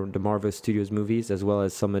 that's for the Marvel Studios movies, as well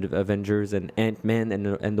as some of the Avengers and Ant-Man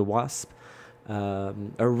and the Wasp. A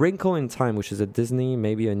Wrinkle in Time, which is a Disney,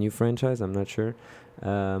 maybe a new franchise, I'm not sure.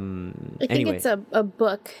 I think it's a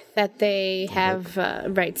book that they have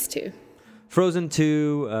rights to. Frozen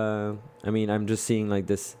 2, I'm just seeing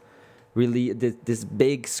this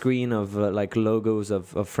big screen of logos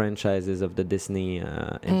of franchises of the Disney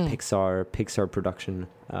and Pixar production.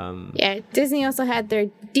 Yeah, Disney also had their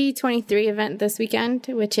D23 event this weekend,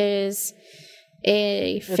 which is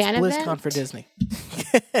a fan event. It's BlizzCon for Disney.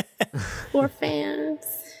 For fans.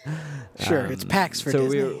 Sure, it's PAX for so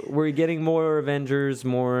Disney. So we're getting more Avengers,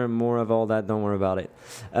 more of all that. Don't worry about it.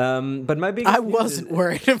 But my biggest I wasn't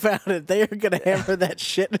worried about it. They are gonna hammer that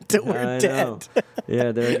shit until we're dead.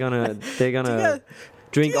 Yeah, they're gonna drink all.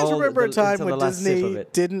 Do you guys remember a time when Disney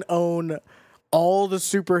didn't own all the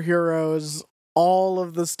superheroes, all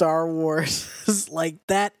of the Star Wars?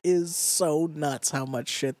 That is so nuts how much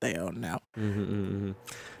shit they own now.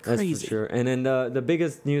 That's Crazy. for sure. And then the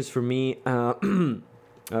biggest news for me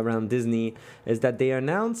around Disney is that they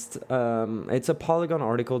announced, it's a Polygon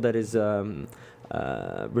article that is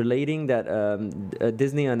relating that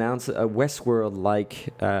Disney announced a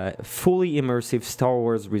Westworld-like fully immersive Star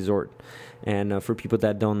Wars resort. And for people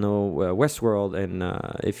that don't know Westworld, and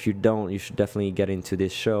if you don't, you should definitely get into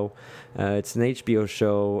this show. It's an HBO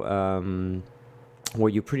show where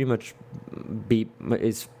you pretty much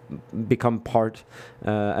become part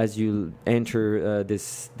as you enter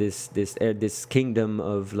this kingdom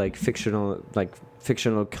of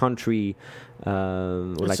fictional country,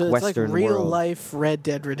 so like it's Western like real world. life Red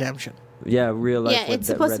Dead Redemption. Yeah, real life. Yeah, it's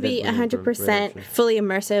supposed to be 100% fully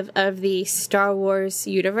immersive of the Star Wars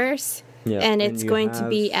universe. Yeah, and it's going to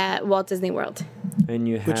be at Walt Disney World. and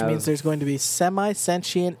you have, which means there's going to be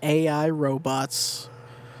semi-sentient AI robots.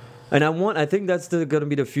 And I think that's going to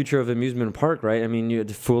be the future of amusement park, right? I mean, you're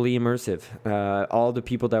fully immersive. All the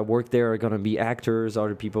people that work there are going to be actors. All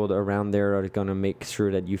the people that are around there are going to make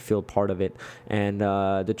sure that you feel part of it. And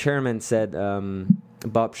the chairman said,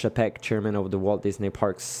 Bob Chapek, chairman of the Walt Disney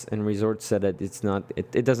Parks and Resorts, said that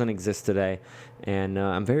it doesn't exist today. And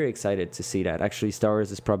I'm very excited to see that. Actually, Star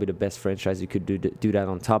Wars is probably the best franchise you could do that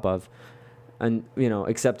on top of. And,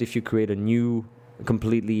 except if you create a new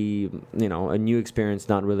completely a new experience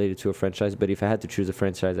not related to a franchise. But if I had to choose a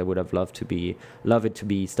franchise, I would have loved it to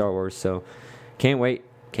be Star Wars. So can't wait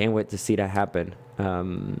to see that happen.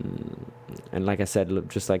 And like I said,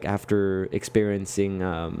 just like after experiencing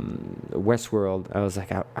Westworld, I was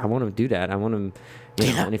like, I want to do that. I want to,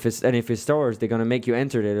 and if it's Star Wars, they're gonna make you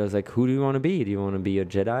enter it. I was like, who do you want to be? Do you want to be a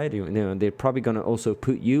Jedi? They're probably gonna also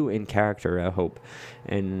put you in character, I hope,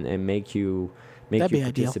 and make you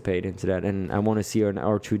participate into that. And I want to see an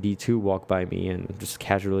R2-D2 walk by me and just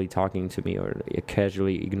casually talking to me or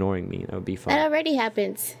casually ignoring me. That would be fun. That already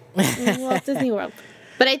happens in Walt Disney World.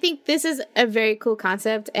 But I think this is a very cool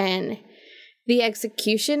concept, and the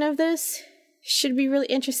execution of this should be really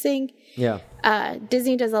interesting. Yeah.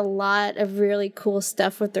 Disney does a lot of really cool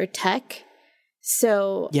stuff with their tech.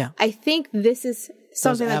 So I think this is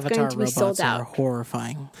something that's going to be sold out. Are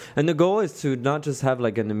horrifying. And the goal is to not just have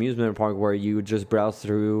like an amusement park where you just browse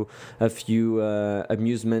through a few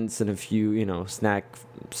amusements and a few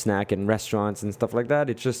snack and restaurants and stuff like that.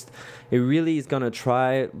 It really is going to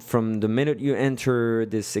try from the minute you enter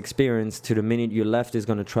this experience to the minute you left is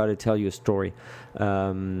going to try to tell you a story.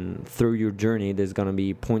 Through your journey, there's going to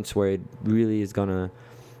be points where it really is going to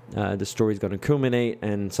the story is going to culminate,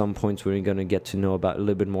 and some points where you're going to get to know about a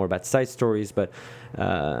little bit more about side stories. But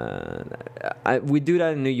we do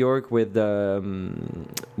that in New York with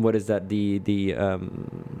what is that? The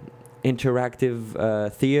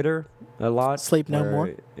interactive theater a lot. Sleep No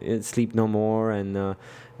More. Sleep No More, and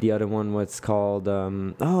the other one was called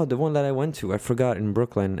the one that I went to. I forgot, in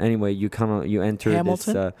Brooklyn. Anyway, you enter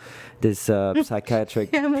Hamilton? this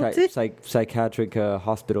psychiatric psychiatric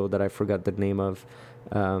hospital that I forgot the name of.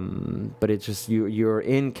 But it's just you're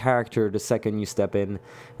in character the second you step in,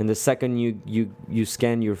 and the second you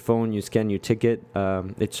scan your phone, you scan your ticket,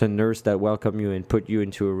 it's a nurse that welcome you and put you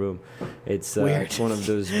into a room. It's one of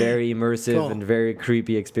those very immersive and very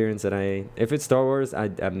creepy experience that if it's Star Wars,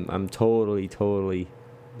 I'm totally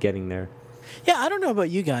getting there. Yeah, I don't know about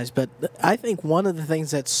you guys, but I think one of the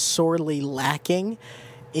things that's sorely lacking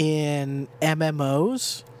in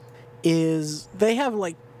MMOs is they have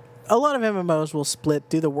like a lot of MMOs will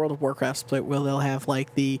do the World of Warcraft split where they'll have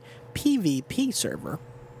like the PvP server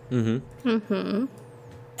and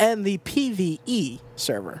the PvE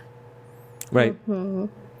server. Right.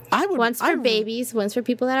 Mm-hmm. One's for babies, one's for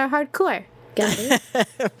people that are hardcore. Got it?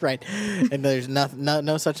 Right. And there's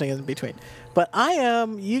no such thing as in between. But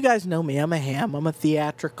you guys know me, I'm a ham. I'm a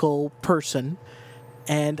theatrical person.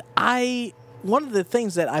 And one of the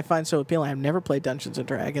things that I find so appealing, I've never played Dungeons &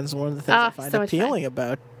 Dragons. One of the things I find appealing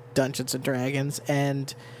about Dungeons & Dragons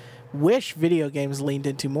and wish video games leaned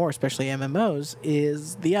into more, especially MMOs,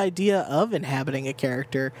 is the idea of inhabiting a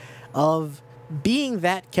character, of being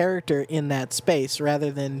that character in that space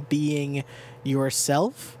rather than being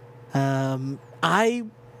yourself. I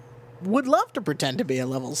would love to pretend to be a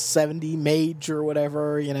level 70 mage or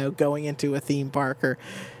whatever, going into a theme park or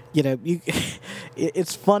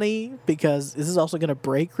it's funny because this is also going to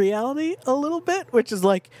break reality a little bit, which is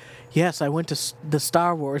like, yes, I went to the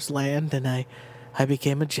Star Wars land and I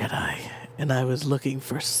became a Jedi and I was looking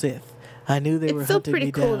for Sith. I knew they were hunting me down.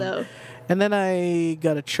 It's still pretty cool, though. And then I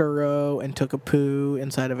got a churro and took a poo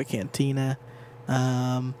inside of a cantina.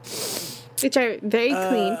 Which are very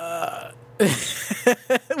clean.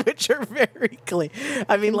 Which are very clean.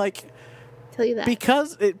 I mean, like... Tell you that.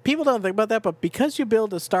 Because people don't think about that, but because you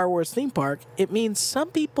build a Star Wars theme park, it means some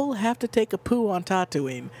people have to take a poo on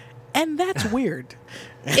Tatooine, and that's weird.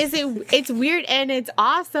 It's weird and it's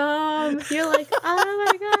awesome. You're like, oh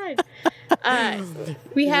my god.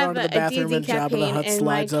 We have a D&D campaign, and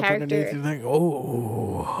my character. You're like,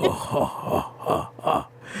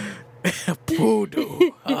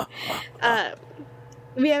 poo-doo.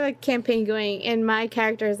 We have a campaign going, and my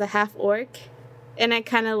character is a half orc, and I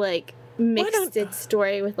kind of like mixed its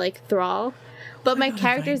story with like Thrall, but my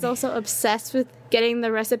character is also obsessed with getting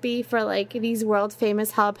the recipe for like these world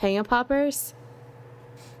famous jalapeno poppers.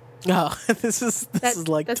 Oh, this is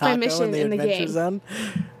like that's Taco my mission in the Adventure Zone.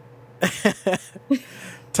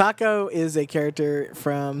 Taco is a character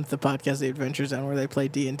from the podcast The Adventure Zone where they play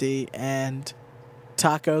D&D, and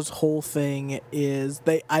Taco's whole thing is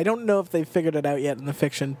I don't know if they figured it out yet in the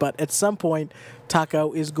fiction, but at some point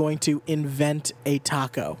Taco is going to invent a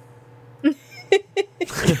taco.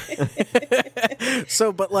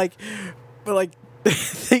 But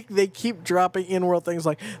they keep dropping in-world things,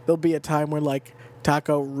 like there'll be a time where like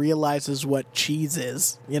Taco realizes what cheese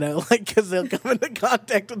is, like because they'll come into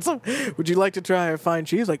contact with some. Would you like to try a fine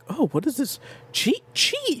cheese? Like, oh, what is this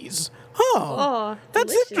cheese? Oh,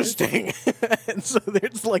 that's delicious. interesting. And so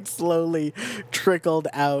there's like slowly trickled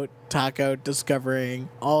out Taco discovering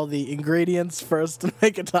all the ingredients first to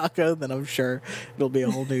make a taco. Then I'm sure it'll be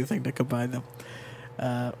a whole new thing to combine them.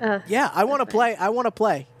 Yeah, I want to play. I want to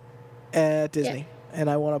play at Disney. Yeah. And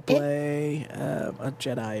I want to play a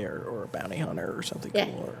Jedi or a bounty hunter or something Yeah,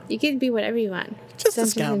 cool. you can be whatever you want. Just a Dungeons and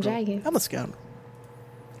scoundrel. Dragons. I'm a scoundrel.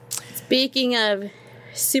 Speaking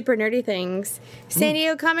super nerdy things, San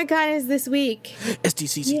Diego Comic Con is this week.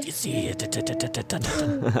 SDCC.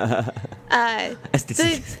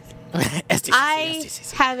 I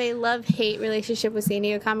have a love-hate relationship with San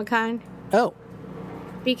Diego Comic Con Oh,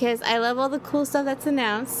 because I love all the cool stuff that's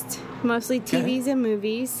announced, mostly TVs and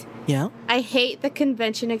movies. yeah. I hate the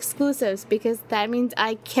convention exclusives because that means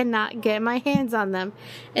I cannot get my hands on them,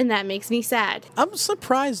 and that makes me sad. I'm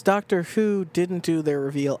surprised Doctor Who didn't do their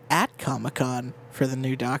reveal at Comic-Con for the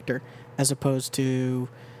new Doctor, as opposed to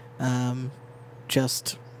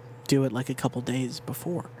just do it like a couple days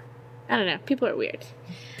before. I don't know. People are weird.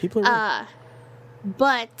 People are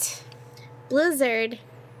But Blizzard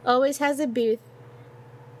always has a booth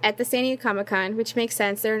at the San Diego Comic Con, which makes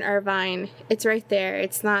sense. They're in Irvine. It's right there.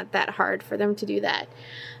 It's not that hard for them to do that.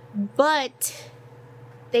 But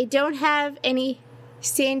they don't have any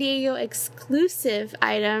San Diego exclusive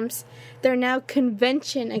items. They're now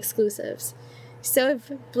convention exclusives. So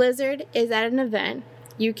if Blizzard is at an event,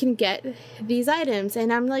 you can get these items.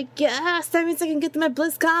 And I'm like, yes, that means I can get them at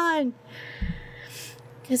BlizzCon.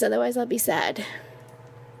 Because otherwise I'll be sad.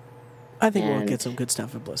 I think we'll and- get some good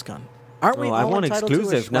stuff at BlizzCon. Aren't we? Oh, I all want entitled to a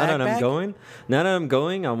exclusive. Now swag that I'm bag?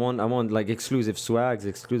 going, I want like exclusive swags,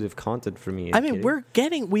 exclusive content for me. I mean,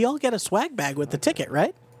 we all get a swag bag with the ticket,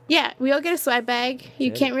 right? Yeah, we all get a swag bag.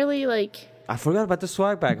 You can't really, I forgot about the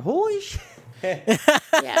swag bag. Holy shit!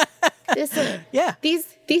 yeah. This, Yeah. These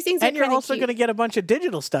things are And you're kinda also cute. going to get a bunch of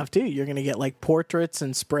digital stuff too. You're going to get like portraits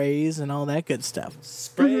and sprays and all that good stuff.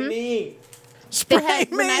 Spray me, Spray They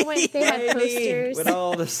had, when I went, they had posters. with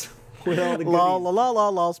all this, with all the Lol, goodies. lol,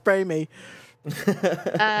 lol, lol, spray me.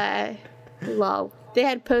 Lol. They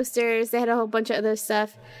had posters. They had a whole bunch of other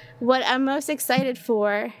stuff. What I'm most excited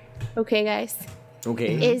for, okay, guys,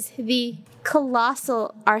 Okay. is the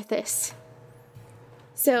colossal Arthas.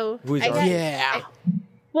 So Who is I got, Arthas? Yeah.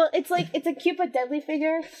 Well, it's a cute but deadly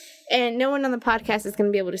figure, and no one on the podcast is going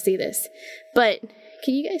to be able to see this. But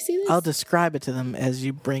can you guys see this? I'll describe it to them as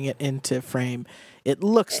you bring it into frame. It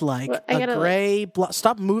looks like well, I a gotta, gray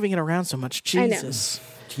Stop moving it around so much. I know. Jesus.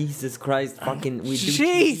 Jesus Christ, fucking, we do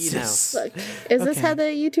TV Jesus. Look, is this Okay. how the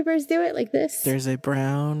YouTubers do it? Like this? There's a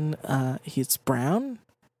brown, he's brown,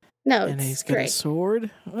 No, and it's he's got gray. a sword.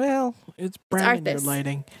 Well, it's brown in your Arthas.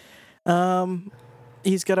 lighting.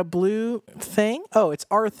 He's got a blue thing. Oh, it's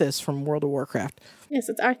Arthas from World of Warcraft. Yes,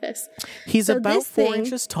 it's Arthas. He's So about this 4 thing-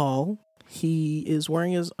 inches tall. He is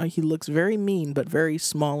wearing he looks very mean, but very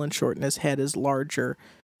small and short, and his head is larger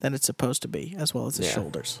than it's supposed to be, as well as his Yeah.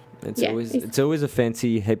 shoulders. It's Yeah, always he's- it's always a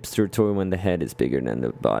fancy hipster toy when the head is bigger than the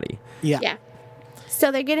body. Yeah. Yeah. So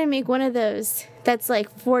they're gonna make one of those that's like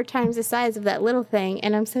 4 times the size of that little thing,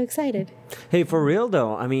 and I'm so excited. Hey, for real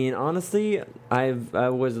though, I mean, honestly, I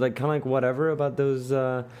was like kind of like whatever about those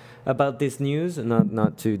about this news,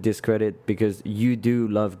 not to discredit, because you do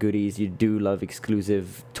love goodies, you do love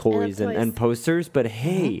exclusive toys toys. and posters, but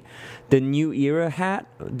hey, the New Era hat,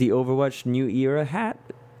 the Overwatch New Era hat,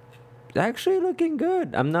 actually looking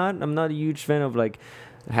good. I'm not a huge fan of like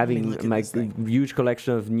having look at my this thing. huge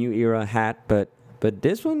collection of New Era hat, but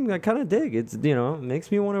this one I kind of dig. It's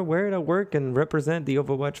makes me want to wear it at work and represent the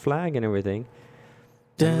Overwatch flag and everything.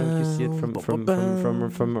 I don't know if you see it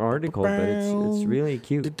from an article, but it's really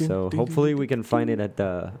cute. So hopefully we can find it at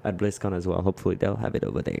BlizzCon as well. Hopefully they'll have it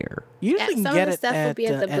over there. You Yeah, can some get of the it stuff will at, be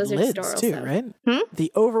at the Blizzard Lids store too, also. right? Hmm?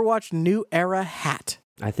 The Overwatch New Era hat.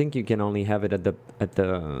 I think you can only have it at the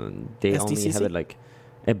they only SDCC? have it like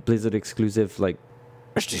a Blizzard exclusive like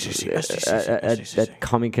at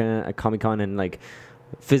Comic-Con and like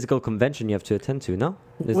physical convention you have to attend to. No,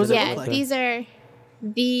 What does it Yeah, look like? these are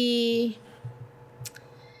the.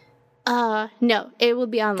 No, it will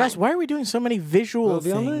be online. Guys, why are we doing so many visual Will it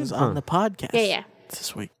be online? things on Huh. the podcast? Yeah.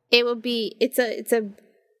 This week. It will be. It's a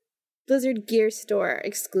Blizzard Gear Store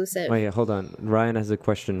exclusive. Oh yeah, hold on. Ryan has a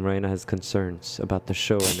question. Ryan has concerns about the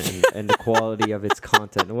show and the quality of its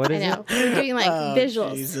content. What is I know. We're doing like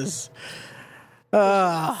visuals. Jesus.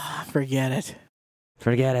 Forget it.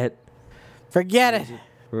 Forget it. Forget it.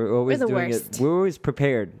 We're always the doing worst. it. We're always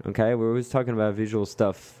prepared, okay? We're always talking about visual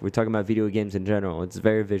stuff. We're talking about video games in general. It's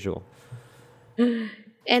very visual.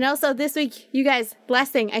 And also this week, you guys,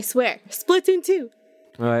 last thing, I swear, Splatoon 2.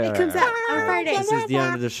 All right, It comes out on Friday. This is the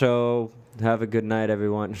end of the show. Have a good night,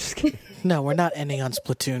 everyone. Just kidding. No, we're not ending on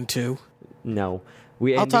Splatoon 2. No.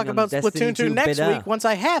 I'll talk about Splatoon 2 next week once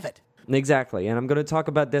I have it. Exactly. And I'm going to talk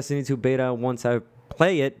about Destiny 2 beta once I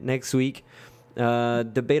play it next week.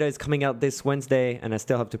 The beta is coming out this Wednesday, and I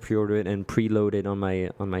still have to pre-order it and preload it on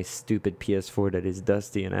my stupid PS4 that is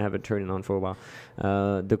dusty, and I haven't turned it on for a while.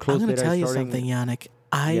 The closed I'm going beta to tell is you starting. something, Yannick.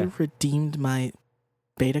 I redeemed my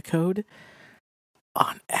beta code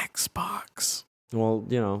on Xbox. Well,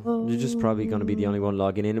 you're just probably going to be the only one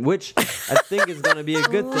logging in, which I think is going to be a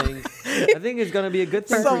good thing. I think it's going to be a good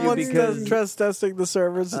thing for you because stress testing the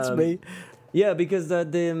servers. It's me. Yeah, because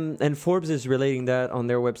and Forbes is relating that on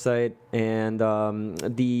their website, and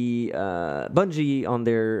the Bungie on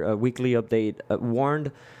their weekly update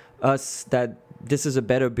warned us that this is a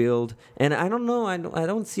better build. And I don't know, I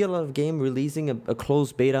don't see a lot of game releasing a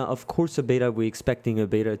closed beta. Of course, we're expecting a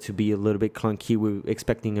beta to be a little bit clunky. We're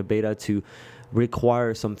expecting a beta to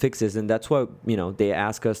require some fixes, and that's why they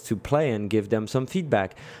ask us to play and give them some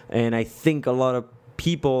feedback. And I think a lot of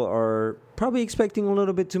people are probably expecting a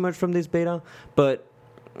little bit too much from this beta, but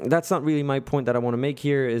that's not really my point that I want to make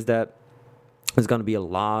here. Is that there's going to be a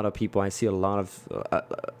lot of people. I see a lot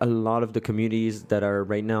of the communities that are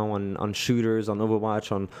right now on shooters, on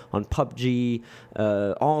Overwatch, on PUBG,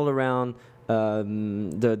 all around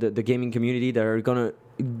the gaming community that are going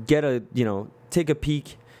to get take a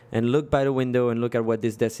peek and look by the window and look at what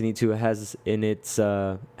this Destiny 2 has in its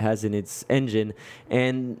engine.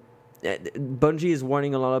 And Bungie is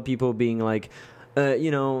warning a lot of people, being like,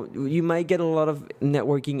 you might get a lot of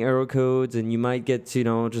networking error codes, and you might get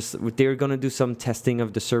they're gonna do some testing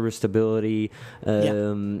of the server stability.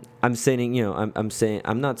 I'm not saying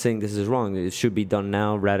this is wrong. It should be done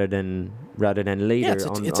now rather than later. Yeah,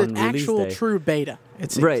 it's an actual day. True beta.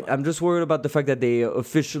 Right. Like. I'm just worried about the fact that they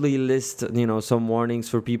officially list some warnings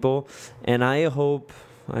for people, and I hope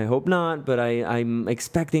not, but I'm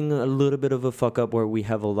expecting a little bit of a fuck up where we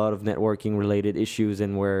have a lot of networking related issues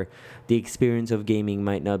and where the experience of gaming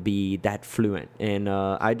might not be that fluent. And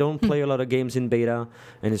I don't play a lot of games in beta,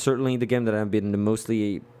 and it's certainly the game that I've been the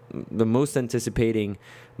most anticipating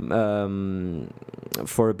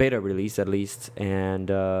for a beta release, at least. And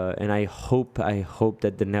I hope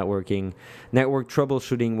that the network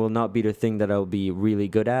troubleshooting will not be the thing that I'll be really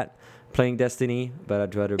good at playing Destiny, but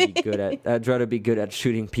I'd rather be good at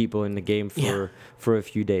shooting people in the game for a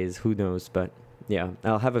few days. Who knows? But yeah,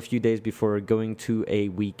 I'll have a few days before going to a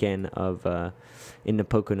weekend of in the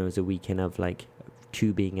Poconos, a weekend of like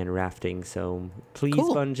tubing and rafting. So please,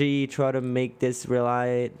 cool. Bungie, try to make this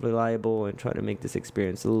reliable and try to make this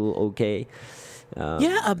experience a little okay.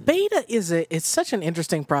 A beta it's such an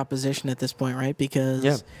interesting proposition at this point, right?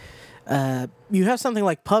 Because you have something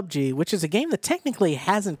like PUBG, which is a game that technically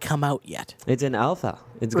hasn't come out yet. It's an alpha.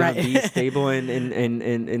 It's going to be stable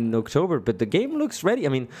in October, but the game looks ready. I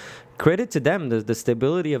mean, credit to them. The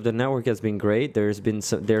stability of the network has been great. There's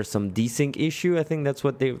some desync issue. I think that's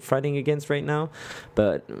what they're fighting against right now.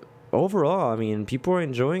 But overall, I mean, people are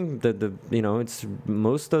enjoying the it's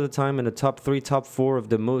most of the time in the top 3, top 4 of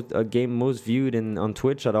the game most viewed on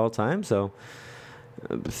Twitch at all times. So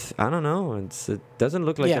I don't know. It doesn't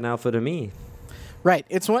look like an alpha to me. Right.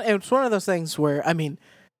 It's one of those things where, I mean,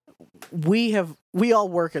 we all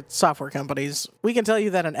work at software companies. We can tell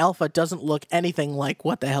you that an alpha doesn't look anything like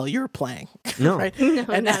what the hell you're playing. No. Right? No,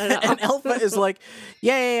 and not at all. an alpha is like,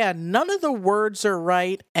 none of the words are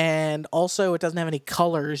right, and also it doesn't have any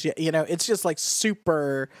colors. It's just like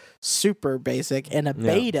super, super basic. And a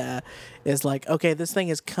beta is like, okay, this thing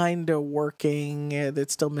is kind of working.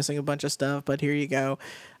 It's still missing a bunch of stuff, but here you go.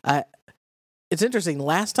 It's interesting.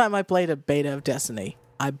 Last time I played a beta of Destiny,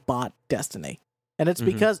 I bought Destiny. And it's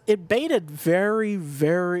because it baited very,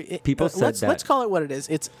 very... People said that. Let's call it what it is.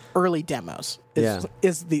 It's early demos is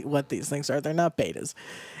what these things are. They're not betas.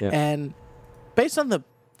 Yeah. And based on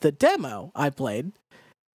the demo I played,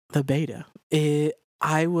 the beta,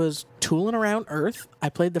 I was tooling around Earth. I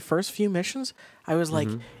played the first few missions. I was like,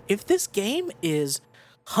 if this game is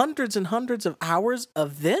hundreds and hundreds of hours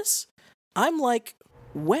of this, I'm like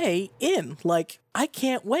way in. Like, I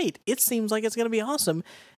can't wait. It seems like it's going to be awesome.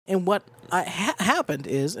 And what happened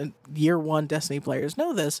is, and year one Destiny players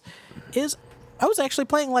know this, is I was actually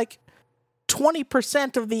playing like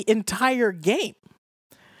 20% of the entire game.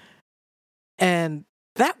 And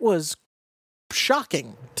that was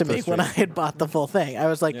shocking to me when I had bought the full thing. I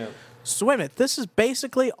was like, swim it. This is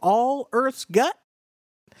basically all Earth's gut.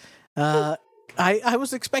 I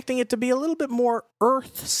was expecting it to be a little bit more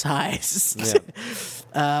Earth-sized.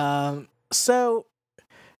 So,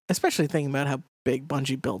 especially thinking about how big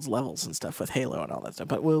Bungie builds levels and stuff with Halo and all that stuff.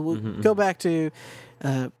 But we'll go back to...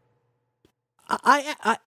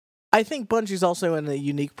 I think Bungie's also in a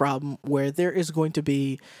unique problem where there is going to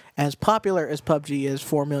be, as popular as PUBG is,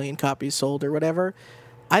 4 million copies sold or whatever,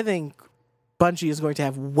 I think Bungie is going to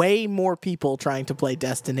have way more people trying to play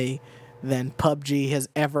Destiny than PUBG has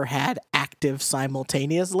ever had active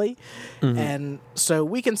simultaneously. And so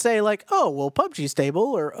we can say like, oh, well, PUBG's stable,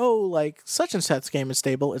 or oh, like such and such game is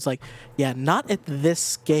stable. It's like, yeah, not at this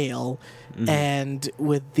scale and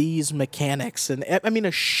with these mechanics. And I mean,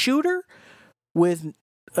 a shooter with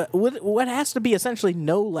what has to be essentially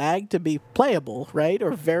no lag to be playable, right?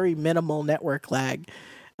 Or very minimal network lag,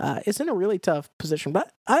 is in a really tough position.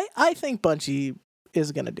 But I think Bungie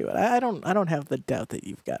is going to do it. I don't have the doubt that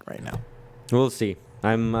you've got right now. We'll see.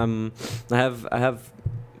 I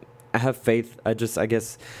have faith. I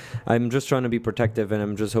guess I'm just trying to be protective, and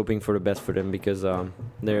I'm just hoping for the best for them, because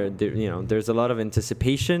there's a lot of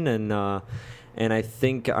anticipation, and I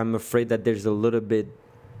think I'm afraid that there's a little bit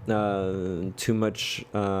too much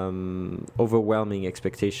overwhelming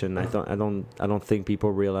expectation. I don't think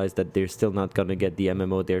people realize that they're still not gonna get the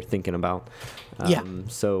MMO they're thinking about.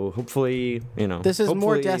 So hopefully, this is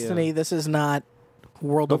more Destiny. This is not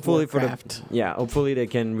World of Warcraft. Hopefully they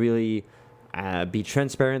can really be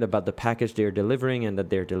transparent about the package they're delivering, and that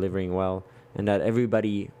they're delivering well, and that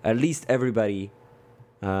at least everybody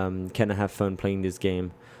can have fun playing this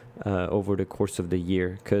game over the course of the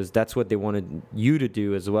year, because that's what they wanted you to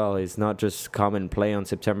do as well, is not just come and play on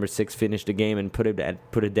September 6th, finish the game and put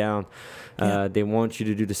it down. They want you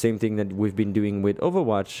to do the same thing that we've been doing with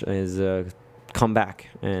Overwatch, is come back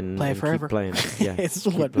and play forever. Keep playing. Yeah, it's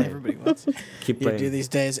what everybody wants. Keep playing. You do these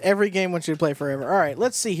days. Every game wants you to play forever. All right,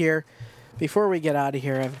 let's see here. Before we get out of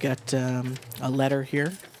here, I've got a letter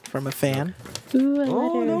here from a fan. Ooh, a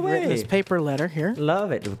letter. No way. This paper letter here.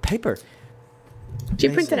 Love it. Paper. Did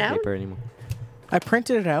you print it out? Paper anymore. I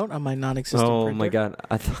printed it out on my non-existent Oh printer. my god!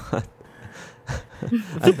 I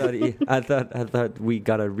thought we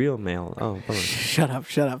got a real mail. Oh, hold on. Shut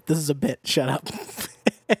up. This is a bit. Shut up.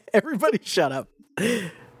 Everybody shut up.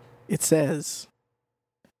 It says,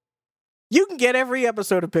 you can get every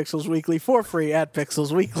episode of Pixels Weekly for free at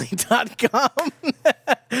pixelsweekly.com.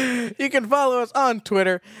 You can follow us on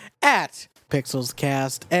Twitter at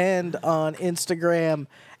PixelsCast and on Instagram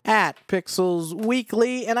at Pixels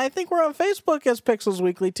Weekly. And I think we're on Facebook as Pixels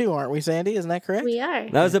Weekly too, aren't we, Sandy? Isn't that correct? We are.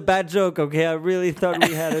 That was a bad joke, okay? I really thought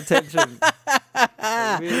we had attention.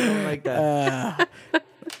 I really don't like that.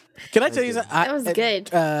 Can I tell you something? That was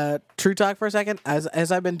good. True talk for a second.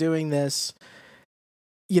 As I've been doing this,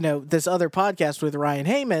 this other podcast with Ryan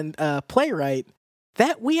Heyman, Playwright,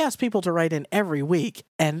 that we ask people to write in every week,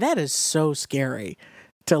 and that is so scary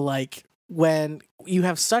to when you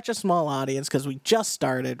have such a small audience, because we just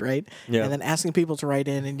started, right? Yeah. And then asking people to write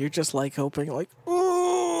in, and you're just hoping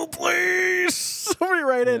oh, please, somebody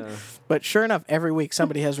write in. Yeah. But sure enough, every week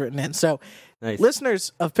somebody has written in. So Nice.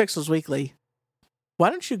 listeners of Pixels Weekly, why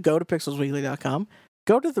don't you go to pixelsweekly.com,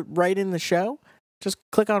 go to the write in the show, just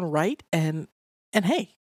click on write, and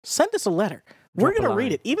hey, send us a letter. We're going to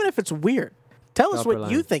read it, even if it's weird. Tell us what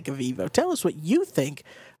you think of Evo. Tell us what you think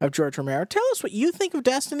of George Romero. Tell us what you think of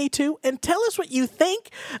Destiny 2, and tell us what you think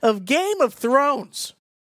of Game of Thrones.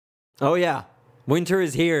 Oh yeah, winter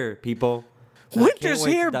is here, people. Winter's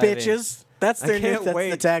here, bitches. That's their can't that's wait.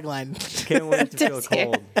 the tagline. Can't wait to feel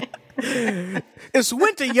cold. It's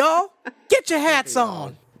winter, y'all. Get your hats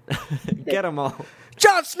on. Get them all.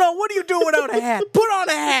 Jon Snow, what are you doing without a hat? Put on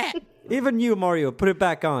a hat. Even you, Mario, put it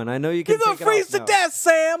back on. I know you can. You're going to freeze to death,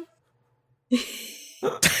 Sam.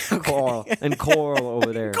 Coral. And Coral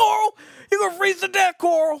over there. Coral, you're going to freeze to death,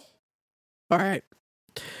 Coral. All right.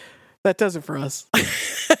 That does it for us.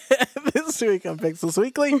 This week on Pixels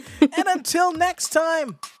Weekly. And until next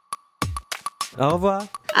time. Au revoir.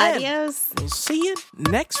 Adios. We'll see you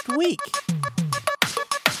next week.